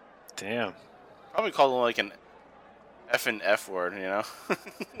out. Damn. Probably call them like an effing F word, you know?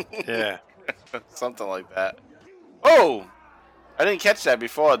 Yeah. Something like that. Oh! I didn't catch that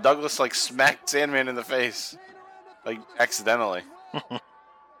before. Douglas, like, smacked Sandman in the face. Like, accidentally.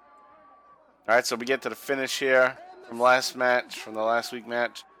 Alright, so we get to the finish here from the last week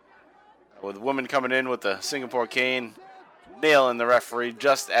match. With the woman coming in with the Singapore cane, nailing the referee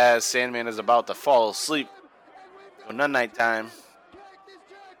just as Sandman is about to fall asleep. So night time.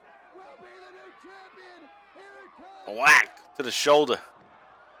 Whack to the shoulder.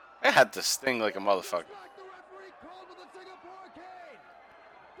 It had to sting like a motherfucker. The referee called with a Singapore cane.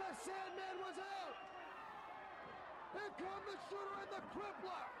 The Sandman was out. Here come the shooter and the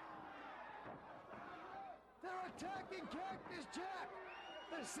crippler. They're attacking Cactus Jack.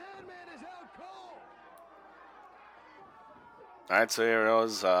 The Sandman is out cold. Alright, so here it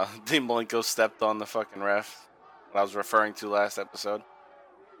was. Dean Malenko stepped on the fucking ref. What I was referring to last episode.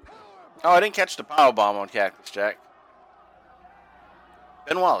 Oh, I didn't catch the powerbomb on Cactus Jack.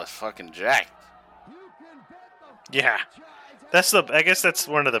 Benoit is fucking jacked. Yeah. I guess that's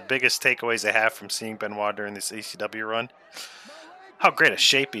one of the biggest takeaways I have from seeing Benoit during this ECW run. How great a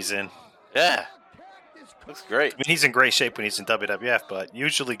shape he's in. Yeah. Looks great. I mean, he's in great shape when he's in WWF, but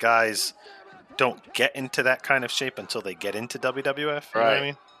usually guys don't get into that kind of shape until they get into WWF. You know what I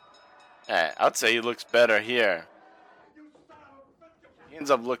mean? Yeah, I'd say he looks better here. He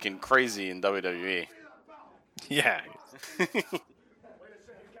ends up looking crazy in WWE. Yeah.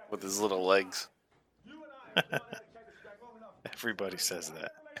 With his little legs. Everybody says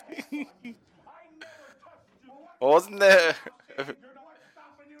that. Well, wasn't there... It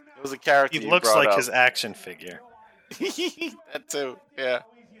was a character He you looks brought like up. his action figure. That too, yeah.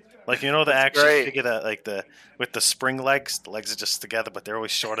 Like, you know the That's action great. figure that with the spring legs? The legs are just together, but they're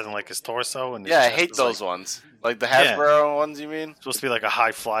always shorter than like his torso. And his Yeah, I chest hate is, those like, ones. Like the Hasbro ones, you mean? supposed to be like a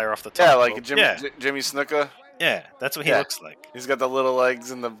high flyer off the top. Yeah, like a rope. Jimmy, Yeah, Jimmy Snuka. yeah, that's what he Yeah. looks like. He's got the little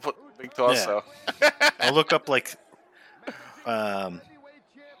legs and the big torso. I'll look up like the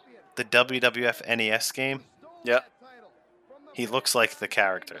WWF NES game. Yeah. He looks like the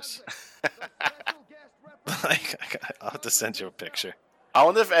characters. I'll have to send you a picture. I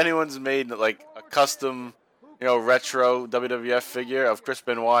wonder if anyone's made like a custom, retro WWF figure of Chris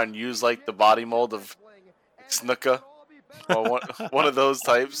Benoit and used like the body mold of Snuka or one of those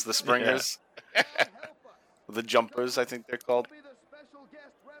types, the springers, the jumpers, I think they're called.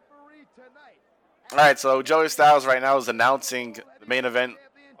 All right, so Joey Styles right now is announcing the main event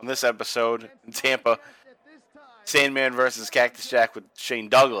on this episode in Tampa. Sandman versus Cactus Jack with Shane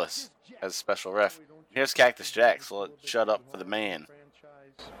Douglas as special ref. Here's Cactus Jack, so let's shut up for the man.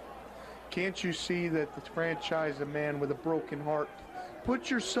 Can't you see that the franchise a man with a broken heart? Put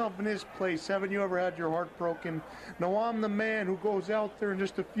yourself in his place. Haven't you ever had your heart broken? No, I'm the man who goes out there in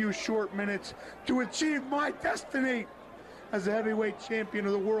just a few short minutes to achieve my destiny as a heavyweight champion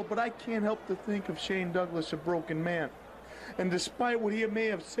of the world, but I can't help to think of Shane Douglas a broken man. And despite what he may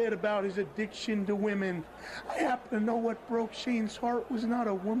have said about his addiction to women, I happen to know what broke Shane's heart was not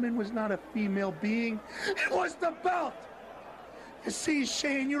a woman, was not a female being. It was the belt. You see,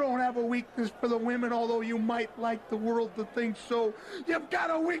 Shane, you don't have a weakness for the women, although you might like the world to think so. You've got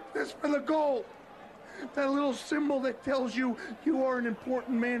a weakness for the gold. That little symbol that tells you you are an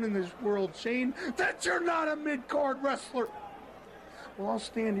important man in this world, Shane, that you're not a mid-card wrestler. Well, I'll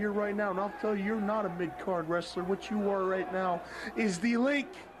stand here right now and I'll tell you you're not a mid-card wrestler. What you are right now is the link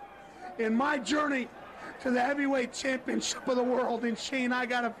in my journey to the heavyweight championship of the world. And Shane, I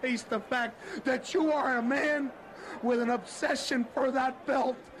gotta face the fact that you are a man with an obsession for that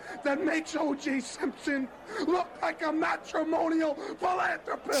belt that makes O.J. Simpson look like a matrimonial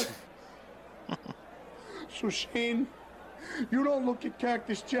philanthropist. So Shane, you don't look at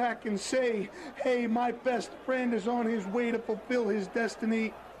Cactus Jack and say, hey, my best friend is on his way to fulfill his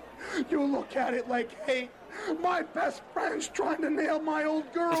destiny. You look at it like, hey, my best friend's trying to nail my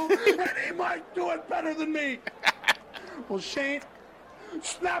old girl, and he might do it better than me. Well, Shane,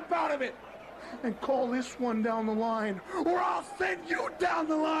 snap out of it and call this one down the line, or I'll send you down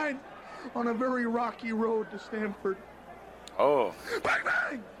the line on a very rocky road to Stamford. Oh. Bang,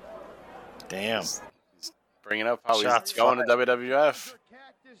 bang! Damn. Bringing up how Shots he's going to WWF.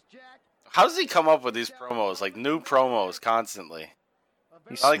 How does he come up with these promos, like new promos constantly?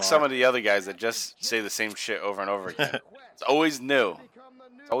 He's Not like some smart. of the other guys that just say the same shit over and over again. It's always new.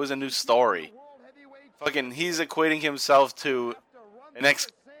 It's always a new story. Fucking, he's equating himself to an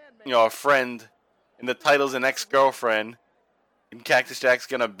a friend, and the title's an ex-girlfriend, and Cactus Jack's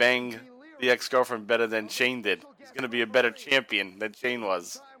gonna bang the ex-girlfriend better than Shane did. He's gonna be a better champion than Shane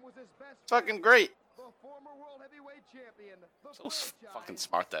was. It's fucking great. So fucking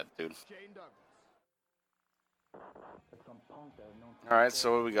smart, that dude. Alright,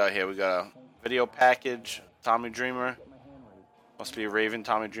 so what we got here? We got a video package, Tommy Dreamer. Must be a Raven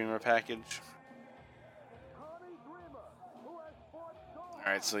Tommy Dreamer package.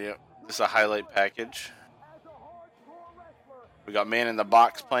 Alright, so yeah, this is a highlight package. We got Man in the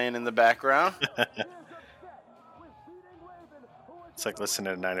Box playing in the background. It's like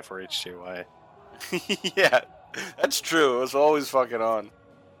listening to 94 HTY. Yeah, that's true. It was always fucking on.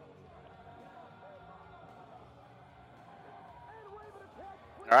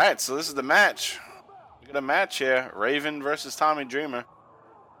 All right, so this is the match. We got a match here. Raven versus Tommy Dreamer.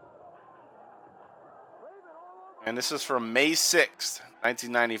 And this is from May 6th,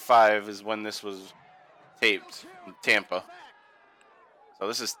 1995 is when this was taped in Tampa. So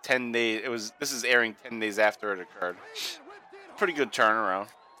this is 10 days. This is airing 10 days after it occurred. Pretty good turnaround.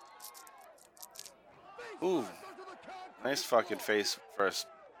 Ooh. Nice fucking face first.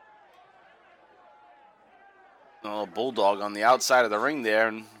 A little bulldog on the outside of the ring there,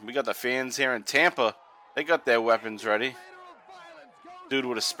 and we got the fans here in Tampa. They got their weapons ready. Dude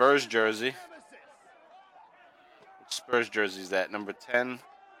with a Spurs jersey. Which Spurs jersey is that? Number 10. Who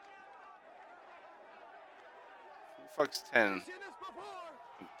the fuck's 10?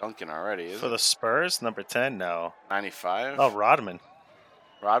 Duncan already, is For it? the Spurs, number 10? No. 95? Oh, Rodman.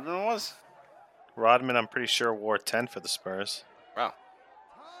 Rodman was? Rodman, I'm pretty sure, wore 10 for the Spurs. Wow.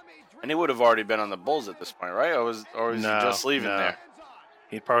 And he would have already been on the Bulls at this point, right? Or was he just leaving there?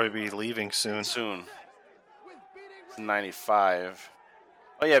 He'd probably be leaving soon. Soon. It's 95.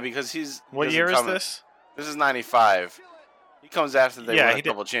 Oh, yeah, because he's... What year is this? This is 95. He comes after they win a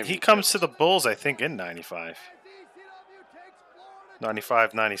couple championships. He comes to the Bulls, I think, in 95.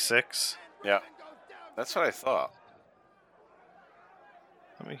 95, 96. Yeah. That's what I thought.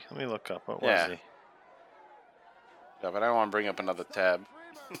 Let me look up. What was he? Yeah, but I don't want to bring up another tab.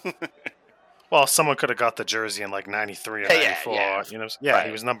 Well, someone could have got the jersey in like 93 or 94. Yeah. You know? Yeah, right.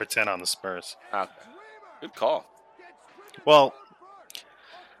 He was number 10 on the Spurs. Okay. Good call. Well,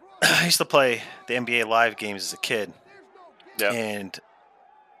 I used to play the NBA Live games as a kid. Yeah. And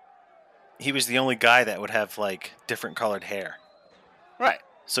he was the only guy that would have like different colored hair. Right.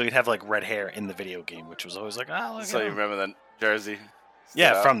 So he'd have like red hair in the video game, which was always like, oh, look so at you him. remember the jersey?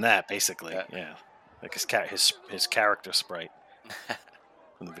 Yeah, from that, basically. Yeah. Like his character sprite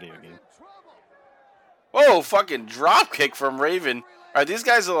from the video game. Whoa, fucking drop kick from Raven. All right, these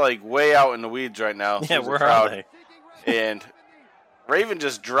guys are like way out in the weeds right now. Yeah, where are they? And Raven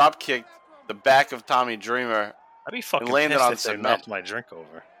just drop kicked the back of Tommy Dreamer. I'd be fucking landed pissed on if they cement. knocked my drink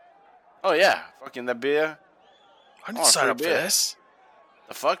over. Oh, yeah. Fucking the beer. I didn't sign up for this.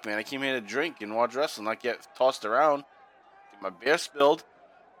 The fuck, man? I came here to drink and watch wrestling, not get tossed around. Get my beer spilled.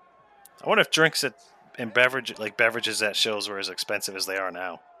 I wonder if drinks and beverages at shows were as expensive as they are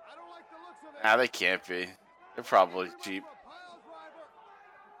now. Nah, they can't be. They're probably cheap.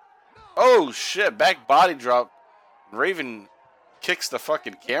 Oh, shit. Back body drop. Raven kicks the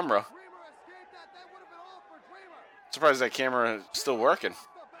fucking camera. Surprised that camera is still working.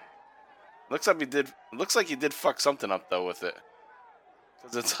 Looks like he did fuck something up, though, with it.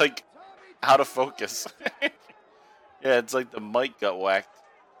 Because it's, like, out of focus. Yeah, it's like the mic got whacked.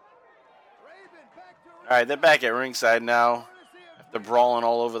 Alright, they're back at ringside now. They're brawling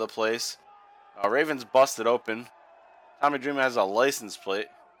all over the place. Raven's busted open. Tommy Dreamer has a license plate.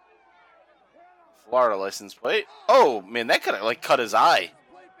 Florida license plate. Oh, man, that could have, like, cut his eye.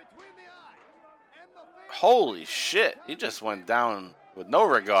 Holy shit. He just went down with no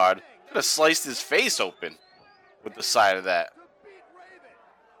regard. Could have sliced his face open with the side of that.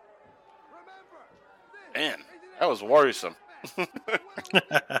 Man, that was worrisome.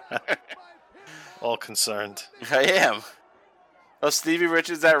 All concerned. I am. Oh, Stevie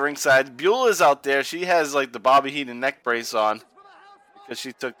Richards at ringside. Beulah's out there. She has like the Bobby Heenan neck brace on because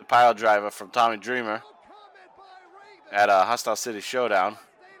she took the pile driver from Tommy Dreamer at a Hostile City Showdown.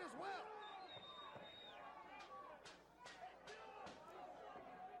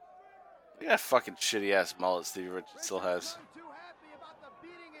 Look at that fucking shitty ass mullet Stevie Richards still has.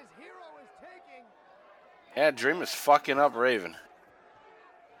 Yeah, Dreamer's fucking up Raven.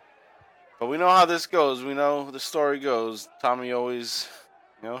 But we know how this goes. We know the story goes. Tommy always,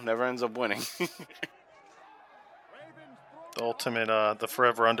 never ends up winning. The ultimate, the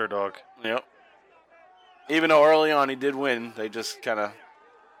forever underdog. Yep. Even though early on he did win, they just kind of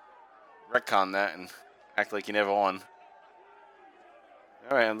retcon that and act like he never won.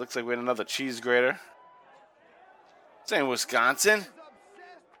 All right, it looks like we had another cheese grater. It's in Wisconsin.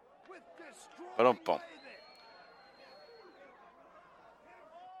 Ba-dum-bum.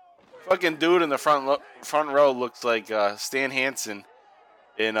 Fucking dude in the front row looks like Stan Hansen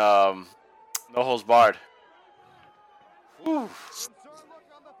in No Holds Barred. Whew.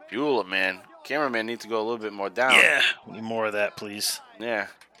 Beulah, man. Cameraman needs to go a little bit more down. Yeah, we need more of that, please. Yeah.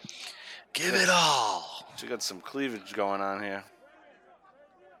 Give it all. She got some cleavage going on here.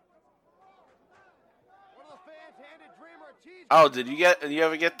 Oh, did you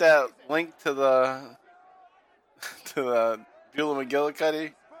ever get that link to the Beulah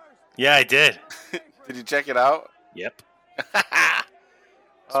McGillicuddy? Yeah, I did. Did you check it out? Yep.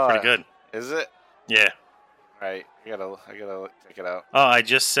 It's pretty good. Is it? Yeah. Alright, I gotta check it out. Oh, I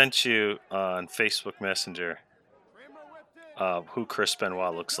just sent you on Facebook Messenger who Chris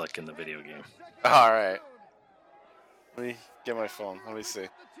Benoit looks like in the video game. Alright. Let me get my phone. Let me see.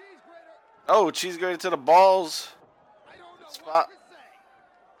 Oh, cheese grater to the balls. Good spot.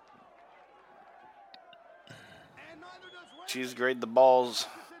 Cheese grate the balls.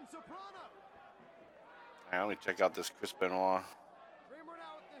 Alright, let me check out this Chris Benoit.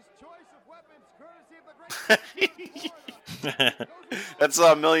 That's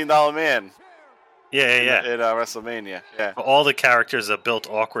a $1 Million Man. Yeah. In WrestleMania. Yeah. All the characters are built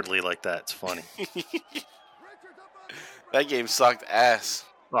awkwardly like that. It's funny. That game sucked ass.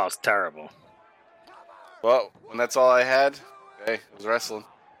 Oh, it's terrible. Well, when that's all I had, okay, it was wrestling.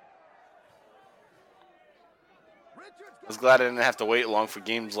 I was glad I didn't have to wait long for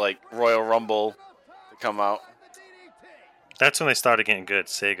games like Royal Rumble to come out. That's when they started getting good.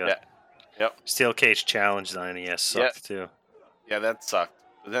 Sega. Yeah. Yep. Steel Cage Challenge on NES sucked too. Yeah, that sucked.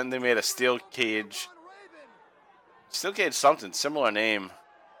 But then they made a Steel Cage something, similar name.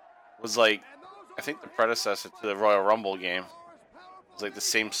 Was like, I think the predecessor to the Royal Rumble game. It was like the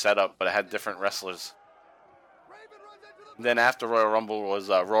same setup, but it had different wrestlers. And then after Royal Rumble was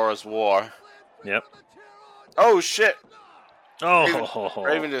Rora's War. Yep. Oh, shit. Oh.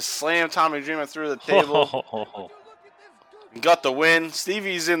 Raven just slammed Tommy Dreamer through the table. He got the win.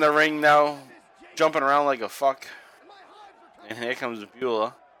 Stevie's in the ring now, jumping around like a fuck. And here comes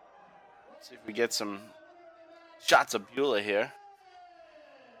Beulah. Let's see if we get some shots of Beulah here.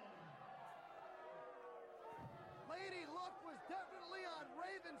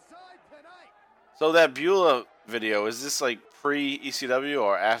 So that Beulah video, is this like pre-ECW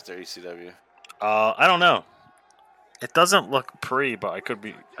or after ECW? I don't know. It doesn't look pre, but I could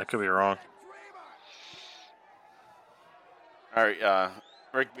be wrong. All right,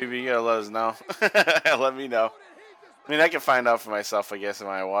 Rick, baby, you gotta let us know. Let me know. I mean, I can find out for myself, I guess, when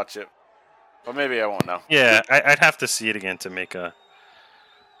I watch it. But maybe I won't know. Yeah, I'd have to see it again to make a...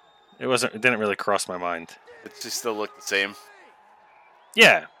 It didn't really cross my mind. It just still looked the same.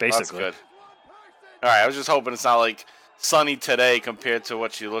 Yeah, basically. That's good. All right, I was just hoping it's not like Sunny today compared to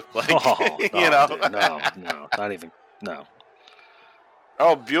what she looked like. Oh, no, you know? Dude, no, not even, no.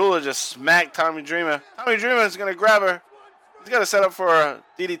 Oh, Beulah just smacked Tommy Dreamer. Tommy Dreamer is going to grab her. He's got to set up for a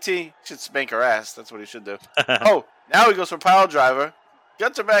DDT. He should spank her ass. That's what he should do. Oh, now he goes for pile driver.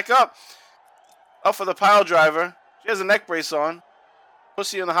 Gets her back up. Up for the pile driver. She has a neck brace on.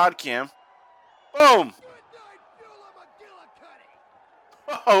 Pussy on the hard cam. Boom.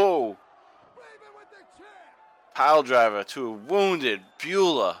 Oh. Pile driver to a wounded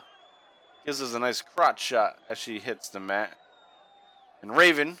Beulah. Gives us a nice crotch shot as she hits the mat. And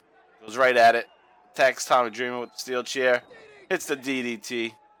Raven goes right at it. Attacks Tommy Dreamer with the steel chair. Hits the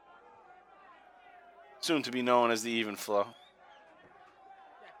DDT. Soon to be known as the Even Flow.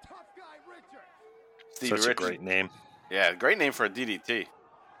 Such a great name. Yeah, great name for a DDT.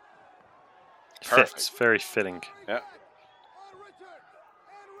 Fits. Very fitting. Yeah.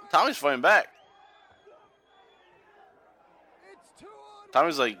 Tommy's fighting back.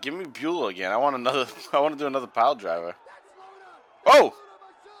 Tommy's like, give me Beulah again. I want to do another pile driver. Oh!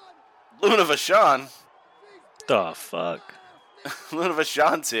 Luna Vachon. The fuck? Luna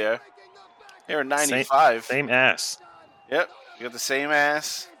Vachon's here. Here at 95. Same ass. Yep. You got the same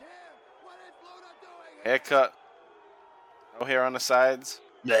ass. Haircut. No hair on the sides.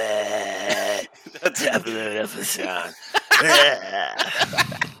 That's Luna Vachon.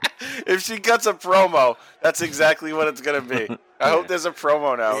 If she cuts a promo, that's exactly what it's going to be. I hope there's a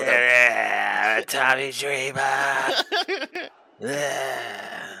promo now. Tommy Dreamer.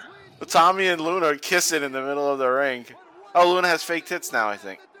 Tommy and Luna are kissing in the middle of the ring. Oh, Luna has fake tits now, I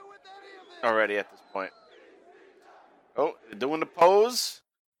think. Already at this point. Oh, they're doing the pose.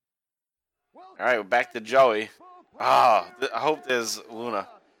 All right, we're back to Joey. I hope there's Luna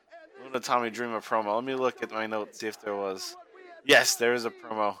Tommy Dreamer promo. Let me look at my notes, see if there was. Yes, there is a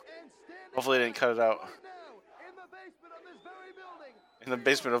promo. Hopefully they didn't cut it out. In the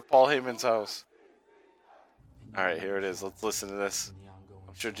basement of Paul Heyman's house. All right, here it is. Let's listen to this.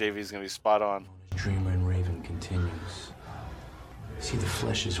 I'm sure JV's going to be spot on. Dreamer and Raven continues. See, the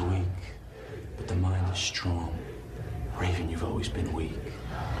flesh is weak, but the mind is strong. Raven, you've always been weak.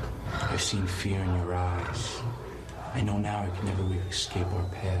 I've seen fear in your eyes. I know now I can never escape our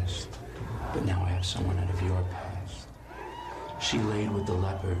past, but now I have someone out of your past. She laid with the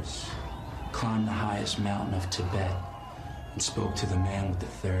lepers, climbed the highest mountain of Tibet, and spoke to the man with the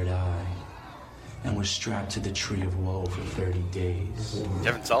third eye, and was strapped to the tree of woe for 30 days.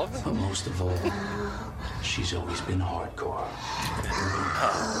 Kevin Sullivan? But most of all, she's always been hardcore.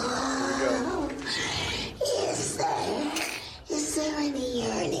 Here we go.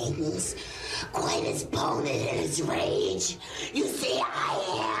 own it in his rage. You see,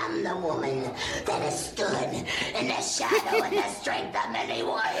 I am the woman that has stood in the shadow and the strength of many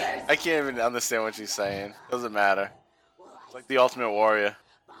warriors. I can't even understand what she's saying. Doesn't matter. It's like the Ultimate Warrior.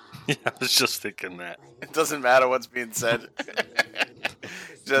 Yeah, I was just thinking that. It doesn't matter what's being said.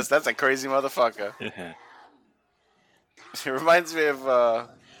 Just, that's a crazy motherfucker. Yeah. It reminds me of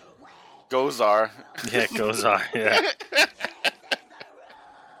Gozar. Yeah, Gozar, yeah.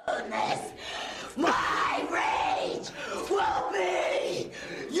 My rage will be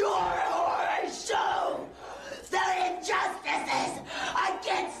your horror show. The injustices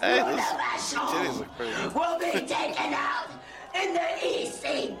against titties universal look pretty good. will be taken out in the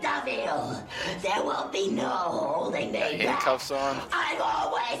ECW. There will be no holding me back. Handcuffs on. I've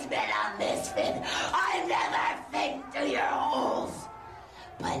always been a misfit. I never think to your holes.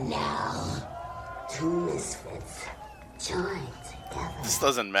 But now, two misfits join together. This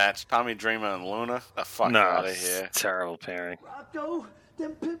doesn't match. Tommy Dreamer and Luna. The fuck No, out of it's here. terrible pairing. Rocco,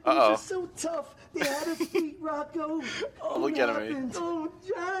 them pitbulls Uh-oh. are so tough. They had us beat, Rocco. Oh, Look at what me. happened? Oh,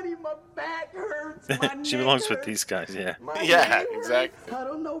 Johnny, my back hurts. My She neck belongs with hurts. these guys, yeah. My Yeah, leg hurts. exactly. I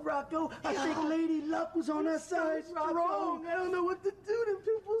don't know, Rocco. I think Lady Luck was on our side strong. I don't know what to do. Them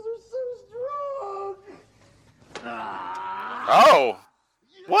pitbulls are so strong. Oh!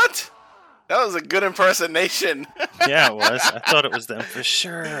 What? That was a good impersonation. Yeah, it was. I thought it was them for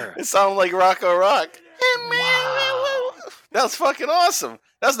sure. It sounded like Rocco Rock. Wow. That was fucking awesome.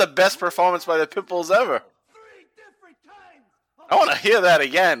 That was the best performance by the Pitbulls ever. I want to hear that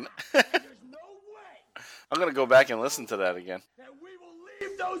again. I'm going to go back and listen to that again. And we will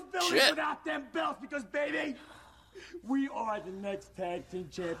leave those buildings Shit. without them belts because, baby, we are the next tag team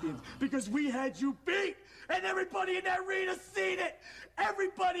champions because we had you beat and everybody in that arena seen it.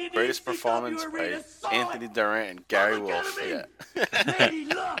 Everybody in the Greatest ECW performance arena by saw Anthony it. Durant and Gary Look at Wolf. me. Yeah. Lady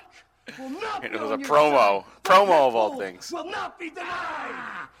Luck will not It be was on a your promo. side. Promo The of all Pitbulls things. will not be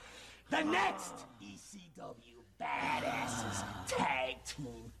denied. The next ECW Badasses Tag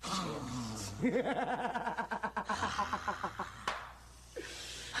Team Champions.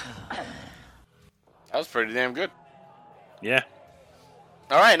 That was pretty damn good. Yeah.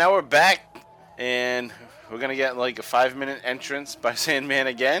 All right, now we're back, and we're going to get like a 5-minute entrance by Sandman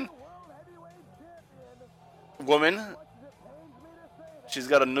again. Woman. She's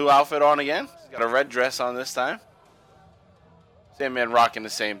got a new outfit on again. She's got a red dress on this time. Sandman rocking the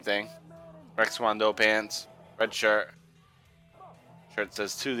same thing. Rex Wando pants, red shirt. Shirt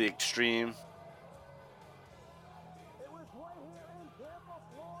says "To the Extreme."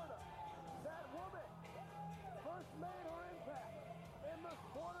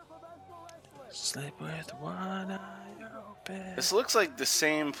 Sleep with one eye open. This looks like the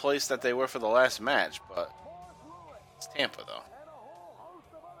same place that they were for the last match, but it's Tampa though.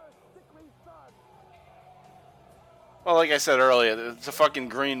 Well, like I said earlier, it's a fucking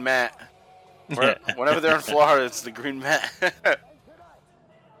green mat. Whenever they're in Florida, it's the green mat.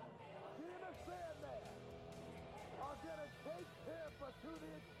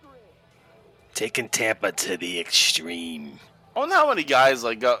 Taking Tampa to the extreme. I wonder how many guys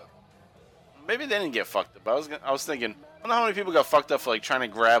like got. Maybe they didn't get fucked up. I was thinking. I wonder how many people got fucked up for like trying to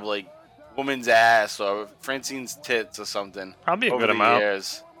grab like woman's ass or Francine's tits or something. Probably a over good the amount.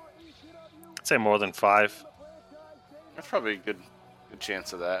 years. I'd say more than 5. That's probably a good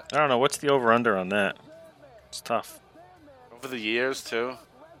chance of that. I don't know. What's the over-under on that? It's tough. Over the years too.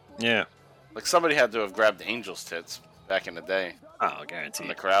 Yeah. Like somebody had to have grabbed Angel's tits back in the day. Oh, guaranteed. In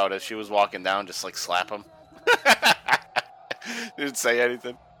the crowd as she was walking down, just like slap him. Didn't say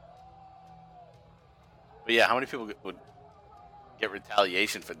anything. But yeah, how many people would get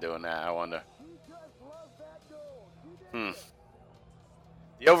retaliation for doing that? I wonder. The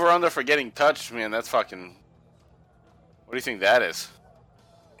over-under for getting touched, man, that's fucking... What do you think that is?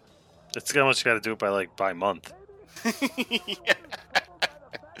 It's how much you got to do it by month.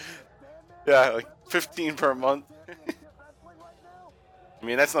 Yeah, like 15 per month. I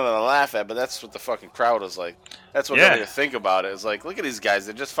mean, that's nothing to laugh at, but that's what the fucking crowd is like. That's what Yeah. they think about it. It's like, look at these guys.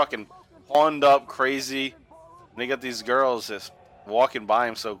 They're just fucking horned up, crazy. And they got these girls just walking by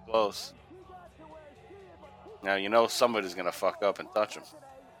them so close. Now, you know somebody's going to fuck up and touch them.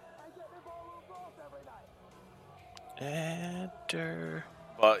 Enter.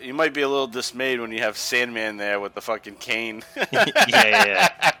 But you might be a little dismayed when you have Sandman there with the fucking cane. yeah.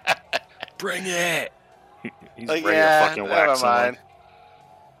 Bring it. He's Like, ready yeah, to fucking never whack someone. mind.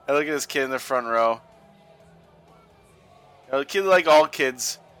 Hey, look at this kid in the front row. You know, the kid, like all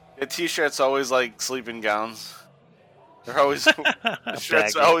kids, their t-shirts always like sleeping gowns. They're always the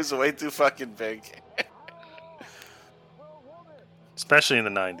shirts are Baggy. always way too fucking big. Especially in the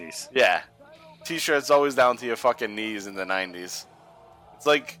 90s. Yeah. t-shirts always down to your fucking knees in the 90s. It's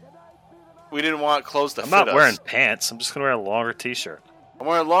like we didn't want clothes to I'm fit not wearing us. pants. I'm just gonna wear a longer t-shirt. I'm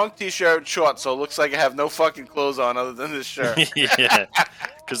wearing a long t-shirt, shorts, so it looks like I have no fucking clothes on other than this shirt. Yeah,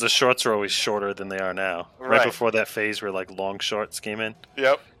 because the shorts are always shorter than they are now. Right before that phase where like long shorts came in.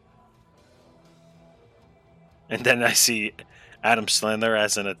 Yep. And then I see Adam Sandler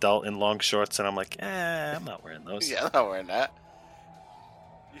as an adult in long shorts, and I'm like, I'm not wearing those. Yeah, I'm not wearing that.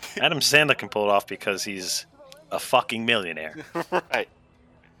 Adam Sandler can pull it off because he's a fucking millionaire. Right.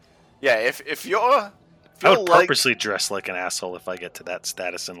 Yeah, if you're... I would purposely dress like an asshole if I get to that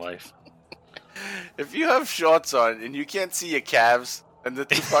status in life. If you have shorts on and you can't see your calves and they're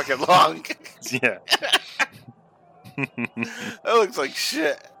too fucking long... Yeah. That looks like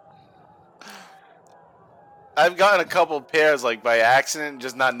shit. I've gotten a couple pairs like by accident,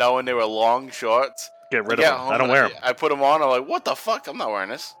 just not knowing they were long shorts. Get rid of them. I don't wear them. I put them on. I'm like, what the fuck? I'm not wearing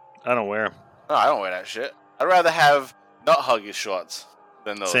this. I don't wear them. No, I don't wear that shit. I'd rather have nut hugger shorts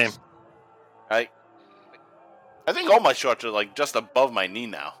than those. Same. I think all my shorts are like just above my knee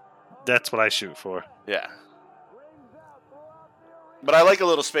now. That's what I shoot for. Yeah. But I like a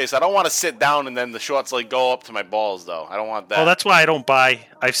little space. I don't want to sit down and then the shorts like go up to my balls though. I don't want that. Oh, that's why I don't buy.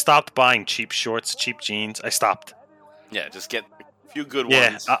 I've stopped buying cheap shorts, cheap jeans. I stopped. Yeah, just get a few good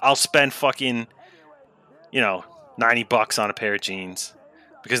ones. Yeah, I'll spend fucking, $90 on a pair of jeans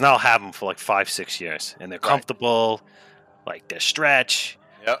because now I'll have them for like 5-6 years and they're comfortable, like they stretch.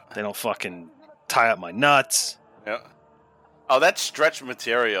 Yep. They don't fucking tie up my nuts. Yep. Oh, that stretch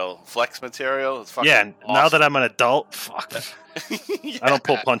material, flex material, is fucking awesome. Now that I'm an adult, fuck. Yeah. I don't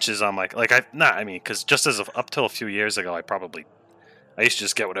pull punches on my because just up till a few years ago, I used to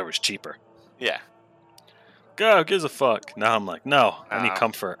just get whatever's cheaper. Yeah. Who gives a fuck? Now I'm like, no, I need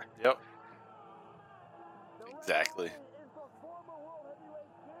comfort. Yep. Exactly.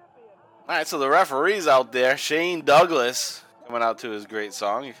 All right, so the referee's out there, Shane Douglas, coming out to his great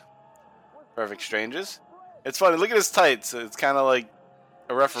song, Perfect Strangers. It's funny. Look at his tights. It's kind of like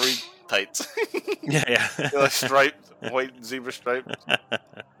a referee tights. Yeah. They're like striped, white zebra stripe.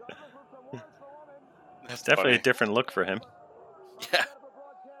 It's definitely a different look for him. Yeah.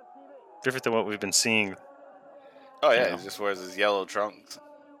 Different than what we've been seeing. Oh, yeah. He just wears his yellow trunks.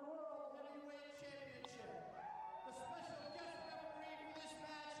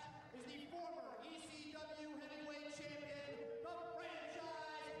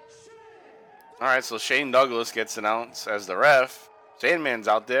 All right, so Shane Douglas gets announced as the ref. Sandman's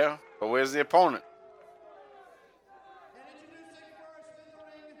out there, but where's the opponent?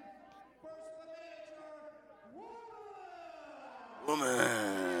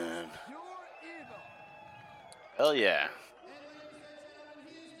 Woman. Hell yeah.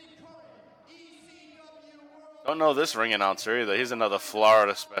 Don't know this ring announcer either. He's another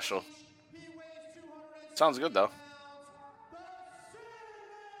Florida special. Sounds good, though.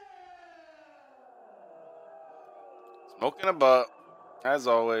 Smoking a butt, as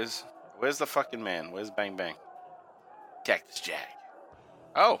always. Where's the fucking man? Where's Bang Bang? Cactus Jack.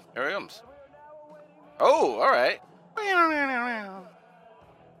 Oh, here he comes. Oh, alright.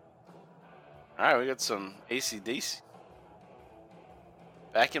 Alright, we got some AC/DC.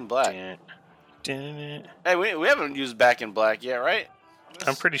 Back in Black. Hey, we haven't used Back in Black yet, right?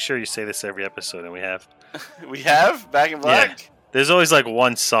 I'm pretty sure you say this every episode, and we have. We have? Back in Black? Yeah. There's always like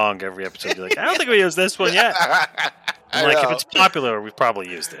one song every episode. You're like, I don't think we used this one yet. I'm like, if it's popular, we've probably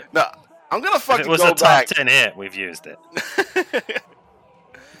used it. No, I'm gonna fucking go back. If it was a top 10 hit, we've used it.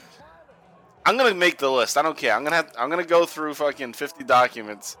 I'm gonna make the list. I don't care. I'm gonna go through fucking 50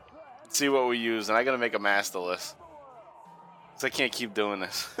 documents, see what we use, and I gotta make a master list. Cause I can't keep doing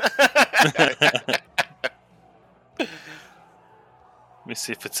this. Let me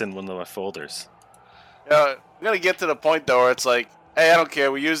see if it's in one of my folders. Yeah, I'm gonna get to the point though where it's like, hey, I don't care.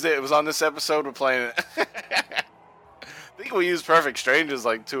 We used it. It was on this episode. We're playing it. I think we used Perfect Strangers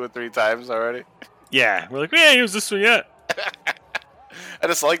like 2 or 3 times already. Yeah, we're like, we ain't used this one yet. I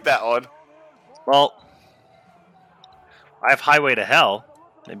just like that one. Well, I have Highway to Hell.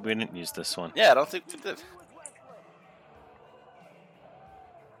 Maybe we didn't use this one. Yeah, I don't think we did.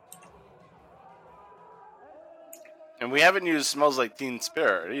 And we haven't used Smells Like Teen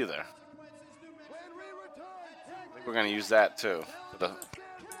Spirit either. I think we're gonna use that too for the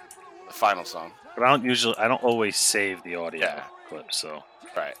final song. But I don't always save the audio clip, so.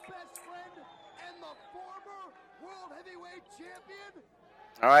 Right.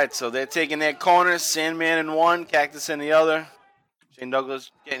 Alright, so they're taking their corners, Sandman in one, Cactus in the other. Shane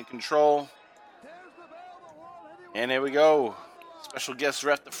Douglas getting control. And there we go. Special guest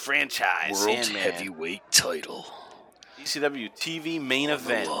ref, the franchise, World Sandman. Heavyweight title. ECW TV main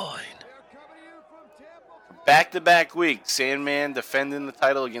event. back-to-back weeks, Sandman defending the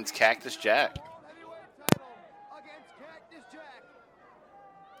title against Cactus Jack.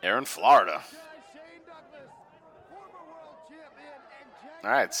 They're in Florida. All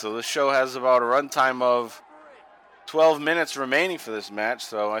right, so this show has about a runtime of 12 minutes remaining for this match,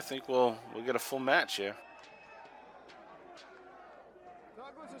 so I think we'll get a full match here.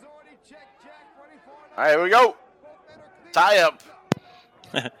 All right, here we go. Tie up.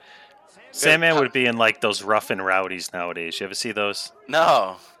 Sandman would be in like those Rough and Rowdies nowadays. You ever see those?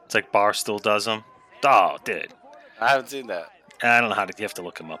 No. It's like Barstool does them. Oh, dude. I haven't seen that. I don't know how to. You have to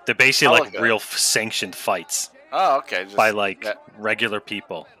look them up. They're basically like real sanctioned fights. Oh, okay. Just, by like regular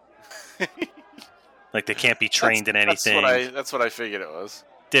people. Like they can't be trained in anything. That's what I figured it was.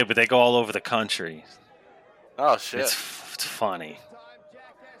 Dude, but they go all over the country. Oh shit! It's funny.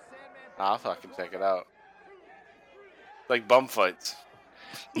 I'll fucking check it out. Like bum fights.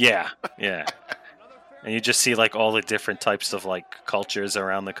 Yeah, yeah. And you just see like all the different types of like cultures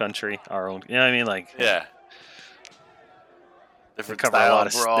around the country. Our own, you know what I mean? Like yeah. Different cover style a lot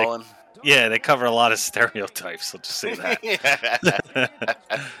of brawling. They cover a lot of stereotypes. I'll just say that.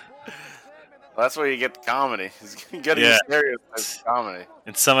 Well, that's where you get the comedy. You got to use stereotypes of comedy.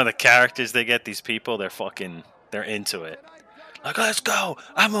 And some of the characters they get, these people, they're into it. Like, let's go.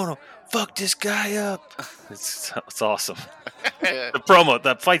 I'm gonna fuck this guy up. It's awesome.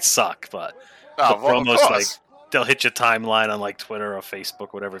 The fights suck, but the promos like they'll hit your timeline on like Twitter or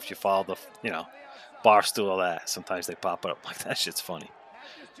Facebook, whatever. If you follow the Barstool, all that. Sometimes they pop up like that. Shit's funny.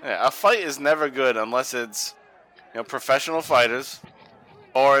 Yeah, a fight is never good unless it's professional fighters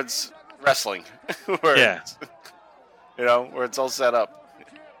or it's wrestling. Where where it's all set up.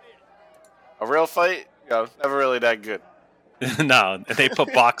 A real fight, never really that good. No, they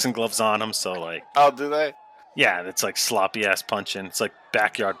put boxing gloves on them, so like. Oh, do they? Yeah, it's like sloppy ass punching. It's like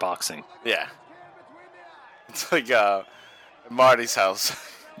backyard boxing. Yeah. It's like Marty's house.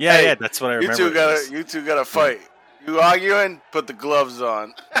 Yeah, hey, that's what I remember. You two got to fight. You arguing? Put the gloves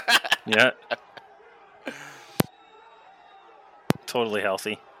on. Yeah. Totally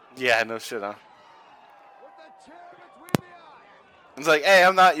healthy. Yeah, no shit, huh? It's like, hey,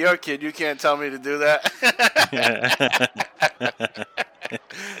 I'm not your kid. You can't tell me to do that.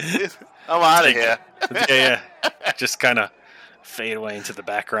 I'm out of here. Yeah. Just kind of fade away into the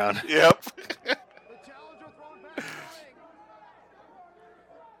background. Yep.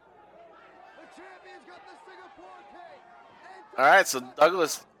 All right, so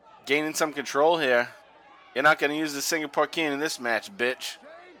Douglas gaining some control here. You're not going to use the Singapore King in this match, bitch.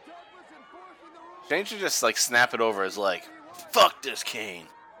 Shane should just like snap it over his leg. Fuck this Kane.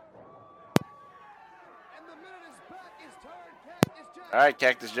 All right,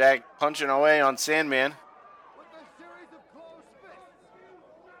 Cactus Jack punching away on Sandman.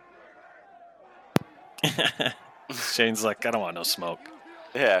 Shane's like, I don't want no smoke.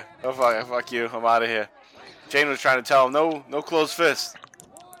 Yeah, oh, fuck you. I'm out of here. Shane was trying to tell him, no closed fist.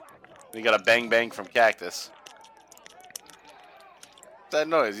 You got a bang bang from Cactus. What's that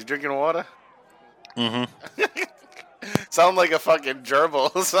noise? You drinking water? Mm-hmm. Sound like a fucking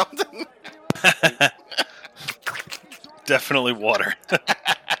gerbil or something. Definitely water.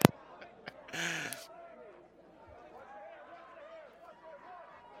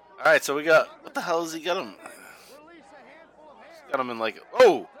 All right, so we got, what the hell has he got him? He's got him in like,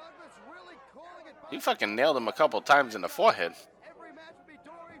 oh! He fucking nailed him a couple times in the forehead.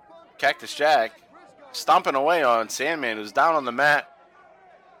 Cactus Jack stomping away on Sandman, who's down on the mat.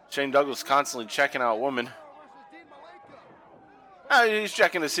 Shane Douglas constantly checking out Woman. He's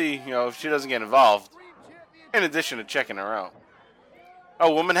checking to see, if she doesn't get involved. In addition to checking her out.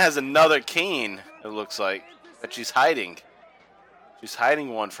 Oh, Woman has another cane, it looks like, that she's hiding. She's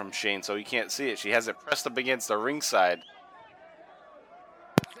hiding one from Shane so he can't see it. She has it pressed up against the ringside.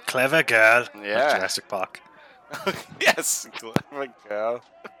 Clever girl. Yeah. Like Jurassic Park. Yes, clever girl.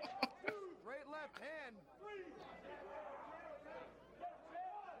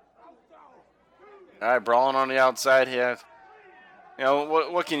 All right, brawling on the outside here.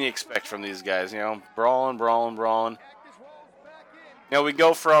 What can you expect from these guys? Brawling. We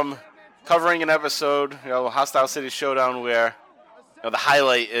go from covering an episode, Hostile City Showdown, where the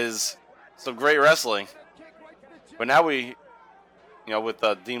highlight is some great wrestling. But now we, with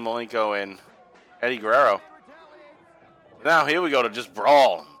Dean Malenko and Eddie Guerrero. Now here we go to just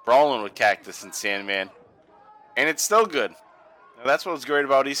brawling with Cactus and Sandman, and it's still good. That's what's great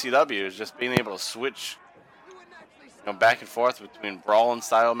about ECW, is just being able to switch back and forth between brawling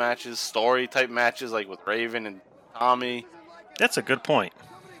style matches, story type matches like with Raven and Tommy. That's a good point.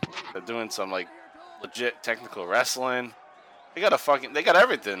 They're doing some like legit technical wrestling. They got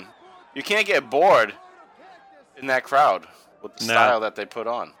everything. You can't get bored in that crowd with the style that they put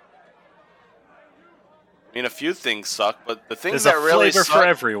on. I mean, a few things suck, but the things There's that a really flavor suck, for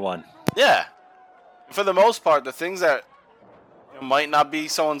everyone. yeah. For the most part, the things that might not be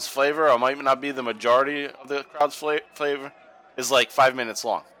someone's flavor or might not be the majority of the crowd's flavor is like 5 minutes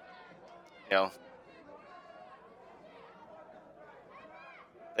long. You know,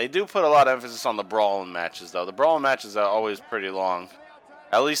 they do put a lot of emphasis on the brawling matches, though. The brawling matches are always pretty long,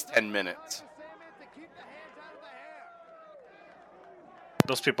 at least 10 minutes.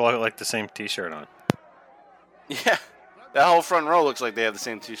 Those people look like the same T-shirt on. Yeah, that whole front row looks like they have the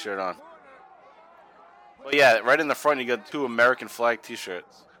same T-shirt on. But yeah, right in the front you got 2 American flag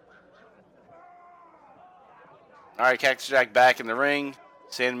T-shirts. All right, Cactus Jack back in the ring.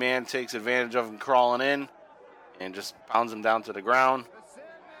 Sandman takes advantage of him crawling in and just pounds him down to the ground.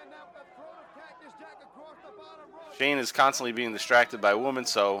 Shane is constantly being distracted by Woman,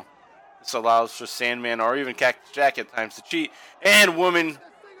 so this allows for Sandman or even Cactus Jack at times to cheat. And Woman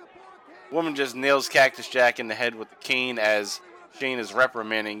just nails Cactus Jack in the head with the cane as Shane is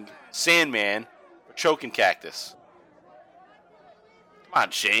reprimanding Sandman for choking Cactus. Come on,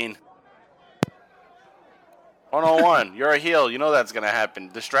 Shane. 101. You're a heel. You know that's going to happen.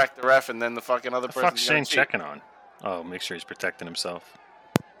 Distract the ref and then the fucking other person. The fuck's Shane checking on? Oh, make sure he's protecting himself.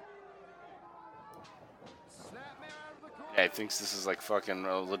 Yeah, he thinks this is like fucking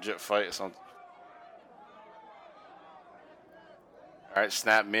a legit fight or something. Alright,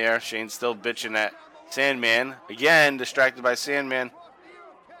 snap mirror. Shane's still bitching at Sandman. Again, distracted by Sandman.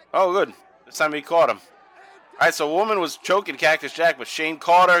 Oh, good. This time he caught him. Alright, so Woman was choking Cactus Jack, but Shane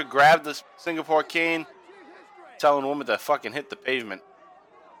caught her, grabbed the Singapore cane, telling Woman to fucking hit the pavement.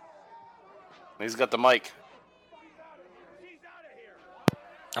 And he's got the mic.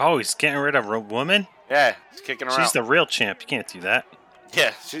 Oh, he's getting rid of a Woman? Yeah, he's kicking her out. She's the real champ. You can't do that.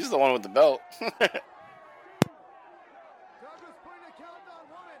 Yeah, she's the one with the belt.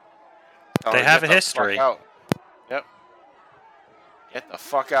 They have a history. Yep. Get the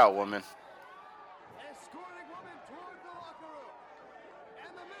fuck out, Woman.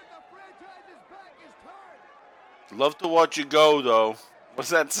 Love to watch you go, though.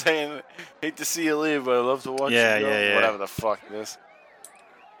 What's that saying? Hate to see you leave, but I love to watch you go. Yeah. Whatever the fuck it is.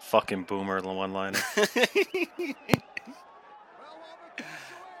 Fucking boomer one-liner.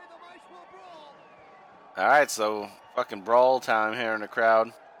 Alright, so fucking brawl time here in the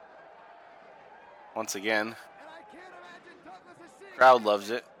crowd. Once again. Crowd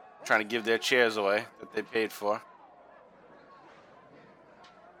loves it. Trying to give their chairs away that they paid for.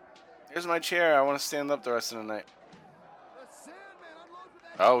 Here's my chair. I want to stand up the rest of the night.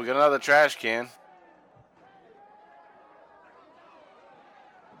 Oh, we got another trash can.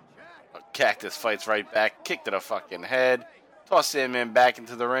 Cactus fights right back. Kick to the fucking head. Toss Sandman back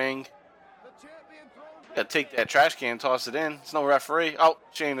into the ring. Gotta take that trash can, toss it in. There's no referee. Oh,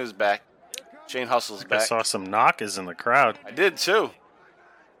 Shane is back. Shane hustles back. I saw some knockers in the crowd. I did too.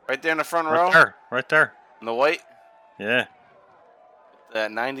 Right there in the front row. Right there. In the white. Yeah.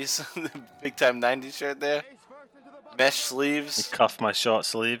 That 90s, big time 90s shirt there. Mesh sleeves. He cuffed my short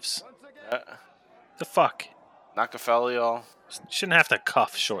sleeves. Yeah. The fuck? Knockafelli all. Shouldn't have to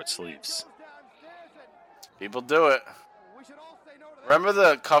cuff short sleeves. People do it. Remember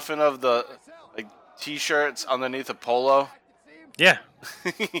the cuffing of the t-shirts underneath a polo? Yeah.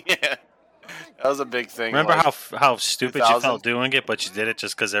 Yeah. That was a big thing. Remember how stupid 2000? you felt doing it, but you did it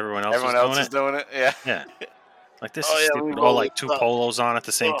just because everyone else was doing it? Yeah. Yeah. Like this is stupid. All like 2 polos on at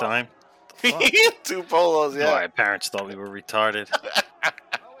the same time. 2 polos, yeah. My parents thought we were retarded.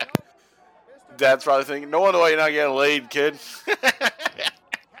 Dad's probably thinking, no wonder why you're not getting laid, kid.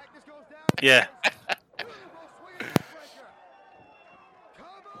 Yeah.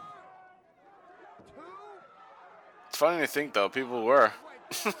 It's funny to think, though. People were.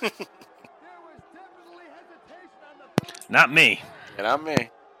 Not me. Yeah, not me.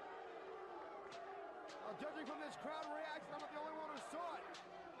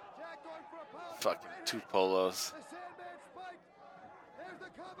 Fucking 2 polos.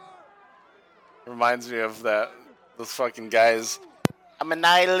 Reminds me of those fucking guys. I'm an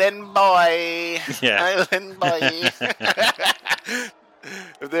island boy. Yeah. Island boy.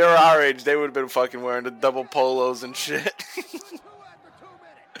 If they were our age, they would have been fucking wearing the double polos and shit.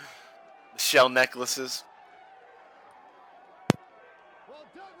 The shell necklaces.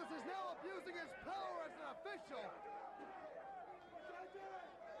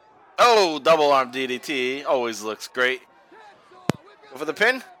 Oh, double arm DDT. Always looks great. Go for the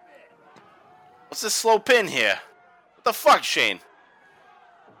pin. What's this slow pin here? What the fuck, Shane?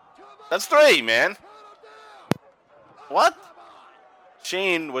 That's 3, man. What?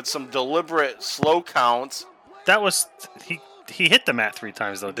 Shane with some deliberate slow counts. that was he hit the mat 3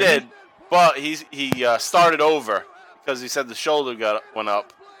 times though. He Didn't did, but he started over because he said the shoulder went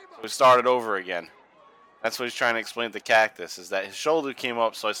up, so he started over again. That's what he's trying to explain to Cactus, is that his shoulder came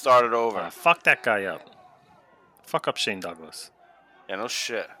up, so I started over. Fuck that guy up. Fuck up Shane Douglas. Yeah, no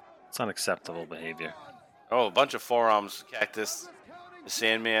shit. It's unacceptable behavior. Oh, a bunch of forearms, Cactus, the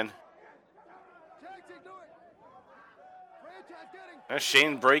Sandman. There's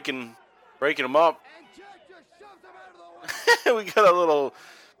Shane breaking him up. We got a little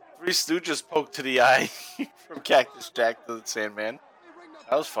Three Stooges poke to the eye from Cactus Jack to the Sandman.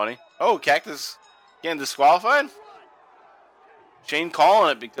 That was funny. Oh, Cactus getting disqualified? Shane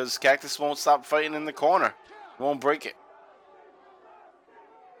calling it because Cactus won't stop fighting in the corner. He won't break it.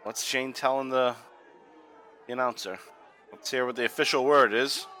 What's Shane telling the announcer? Let's hear what the official word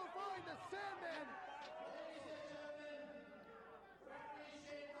is.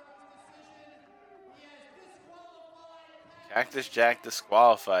 Cactus Jack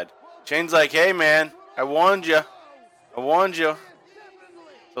disqualified. Shane's like, hey, man, I warned you. I warned you.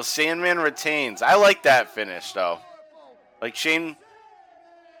 So Sandman retains. I like that finish, though. Like, Shane,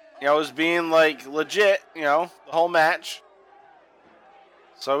 was being, legit, the whole match.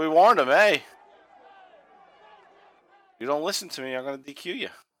 So we warned him, hey, you don't listen to me, I'm going to DQ you.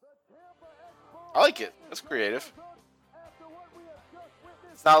 I like it. That's creative.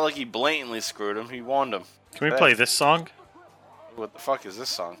 It's not like he blatantly screwed him. He warned him. Can we play this song? What the fuck is this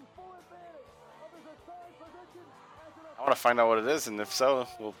song? I want to find out what it is, and if so,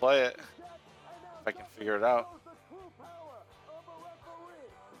 we'll play it. If I can figure it out.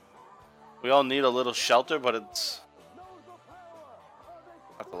 We all need a little shelter, but it's...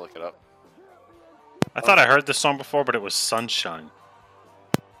 I have to look it up. I thought I heard this song before, but it was Sunshine.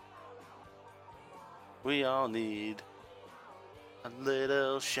 We all need a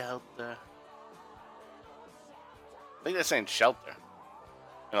little shelter. I think they're saying shelter.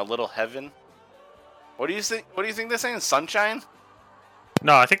 And a little heaven. What do you think? What do you think they're saying? Sunshine?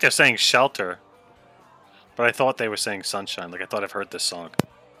 No, I think they're saying shelter. But I thought they were saying sunshine. Like, I thought I've heard this song.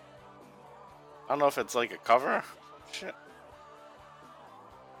 I don't know if it's like a cover. Shit.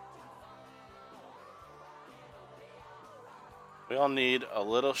 We all need a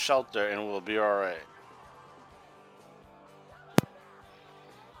little shelter and we'll be alright.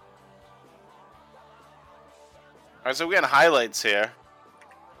 Alright, so we got highlights here.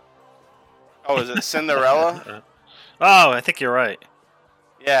 Oh, is it Cinderella? Oh, I think you're right.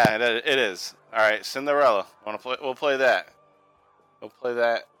 Yeah, it is. Alright, Cinderella. We'll play that. We'll play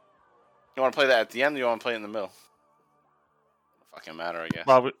that. You want to play that at the end or you want to play it in the middle? Doesn't fucking matter, I guess.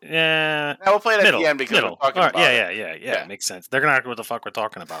 Well, yeah. Now we'll play it at the end because we're talking about it. Yeah. Makes sense. They're going to ask what the fuck we're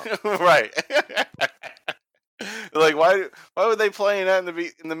talking about. Right. Like, why would they play that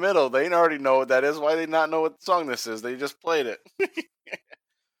in the middle? They already know what that is. Why do they not know what song this is? They just played it.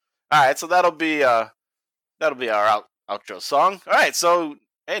 All right, so that'll be our outro song. All right, so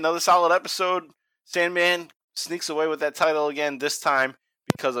hey, another solid episode. Sandman sneaks away with that title again, this time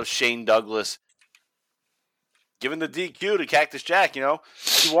because of Shane Douglas giving the DQ to Cactus Jack. He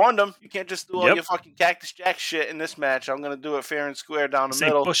warned him, you can't just do all your fucking Cactus Jack shit in this match. I'm gonna do it fair and square down the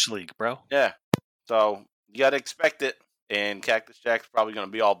middle. Bush League, bro. Yeah, so you gotta expect it, and Cactus Jack's probably gonna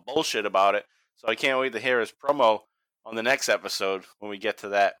be all bullshit about it. So I can't wait to hear his promo on the next episode when we get to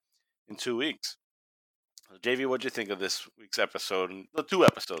that in 2 weeks. JV, what'd you think of this week's episode? The 2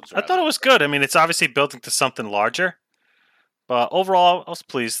 episodes, rather. I thought it was good. I mean, it's obviously building to something larger. But overall, I was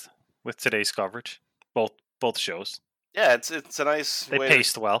pleased with today's coverage. Both shows. Yeah, it's a nice They way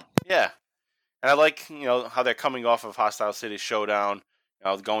paced well. Yeah. And I like, how they're coming off of Hostile City Showdown,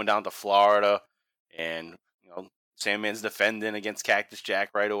 going down to Florida, and, Sandman's defending against Cactus Jack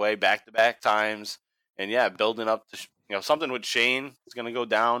right away, back-to-back times. And, yeah, building up to, something with Shane is going to go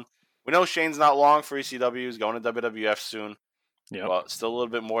down. We know Shane's not long for ECW. He's going to WWF soon. Yeah. But still a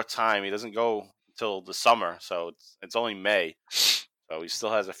little bit more time. He doesn't go until the summer, so it's only May. So he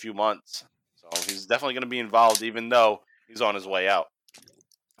still has a few months. So he's definitely going to be involved, even though he's on his way out.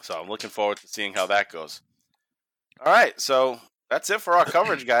 So I'm looking forward to seeing how that goes. All right, so that's it for our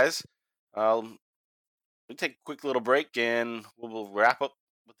coverage, guys. We'll take a quick little break, and we'll wrap up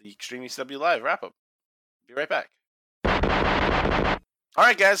with the Extreme ECW Live wrap-up. Be right back. All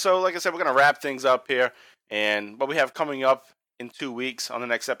right, guys, so like I said, we're going to wrap things up here. And what we have coming up in 2 weeks on the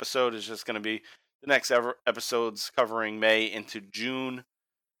next episode is just going to be the next episodes covering May into June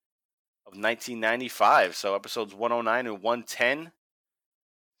of 1995. So episodes 109 and 110.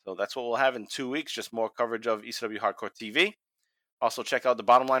 So that's what we'll have in 2 weeks, just more coverage of ECW Hardcore TV. Also, check out the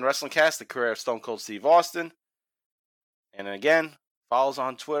Bottom Line Wrestling Cast, the career of Stone Cold Steve Austin. And again, follow us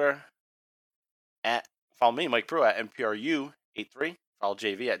on Twitter Follow me, Mike Brew, at MPRU83. Follow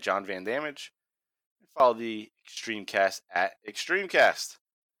JV at John Van Damage. And follow the Extremecast at Extremecast.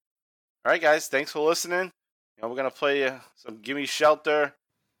 All right, guys. Thanks for listening. We're going to play some Gimme Shelter,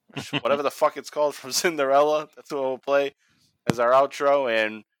 whatever the fuck it's called, from Cinderella. That's what we'll play as our outro.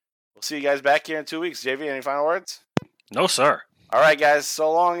 And we'll see you guys back here in 2 weeks. JV, any final words? No, sir. All right, guys.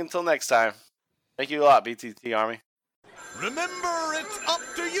 So long until next time. Thank you a lot, BTT Army. Remember, it's up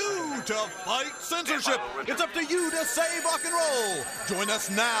to you to fight censorship. It's up to you to save rock and roll. Join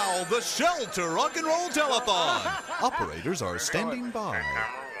us now, the Shelter Rock and Roll Telethon. Operators are standing by.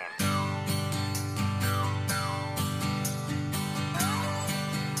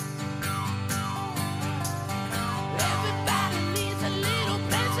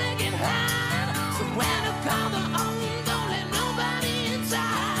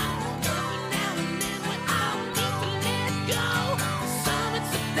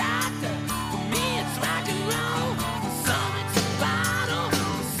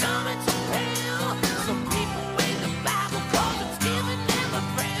 Some people wait the Bible 'cause it's giving them a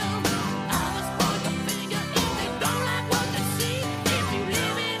friend.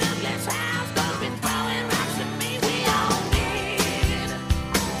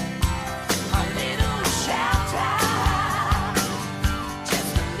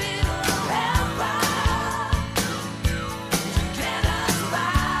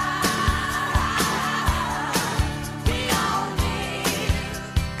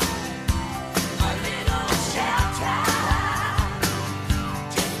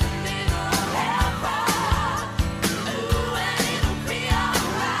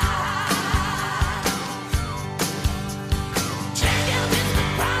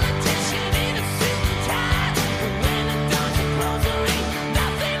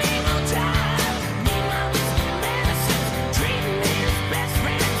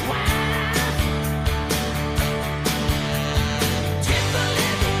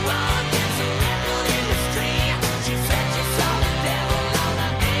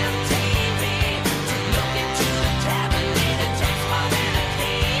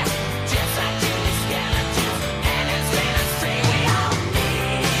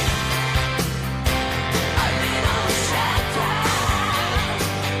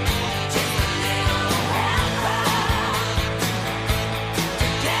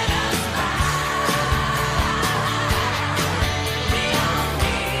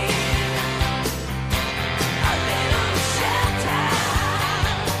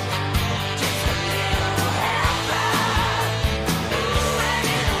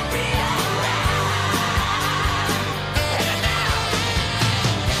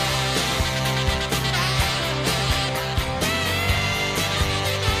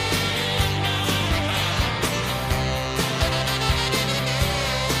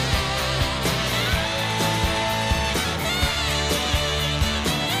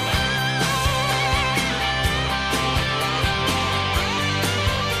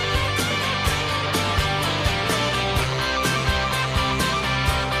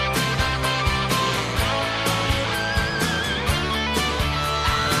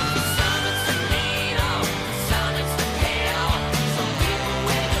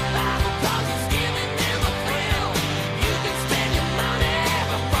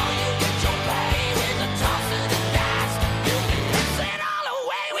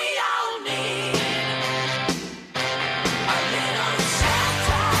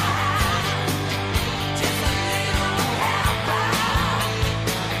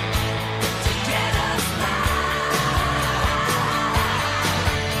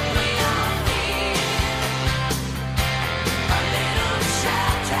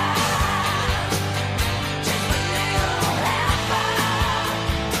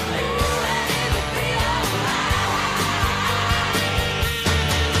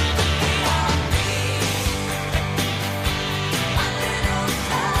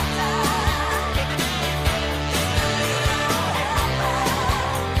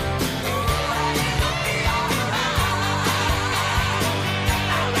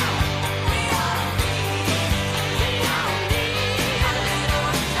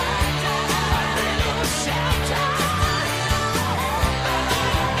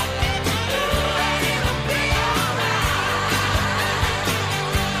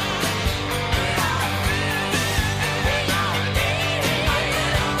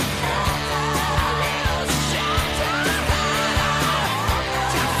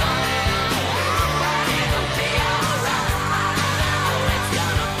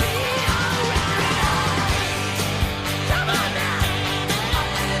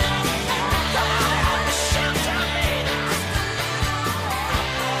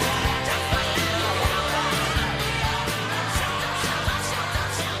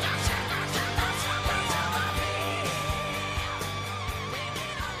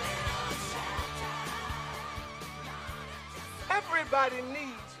 everybody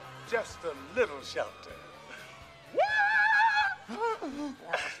needs just a little shelter.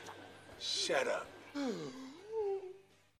 Shut up.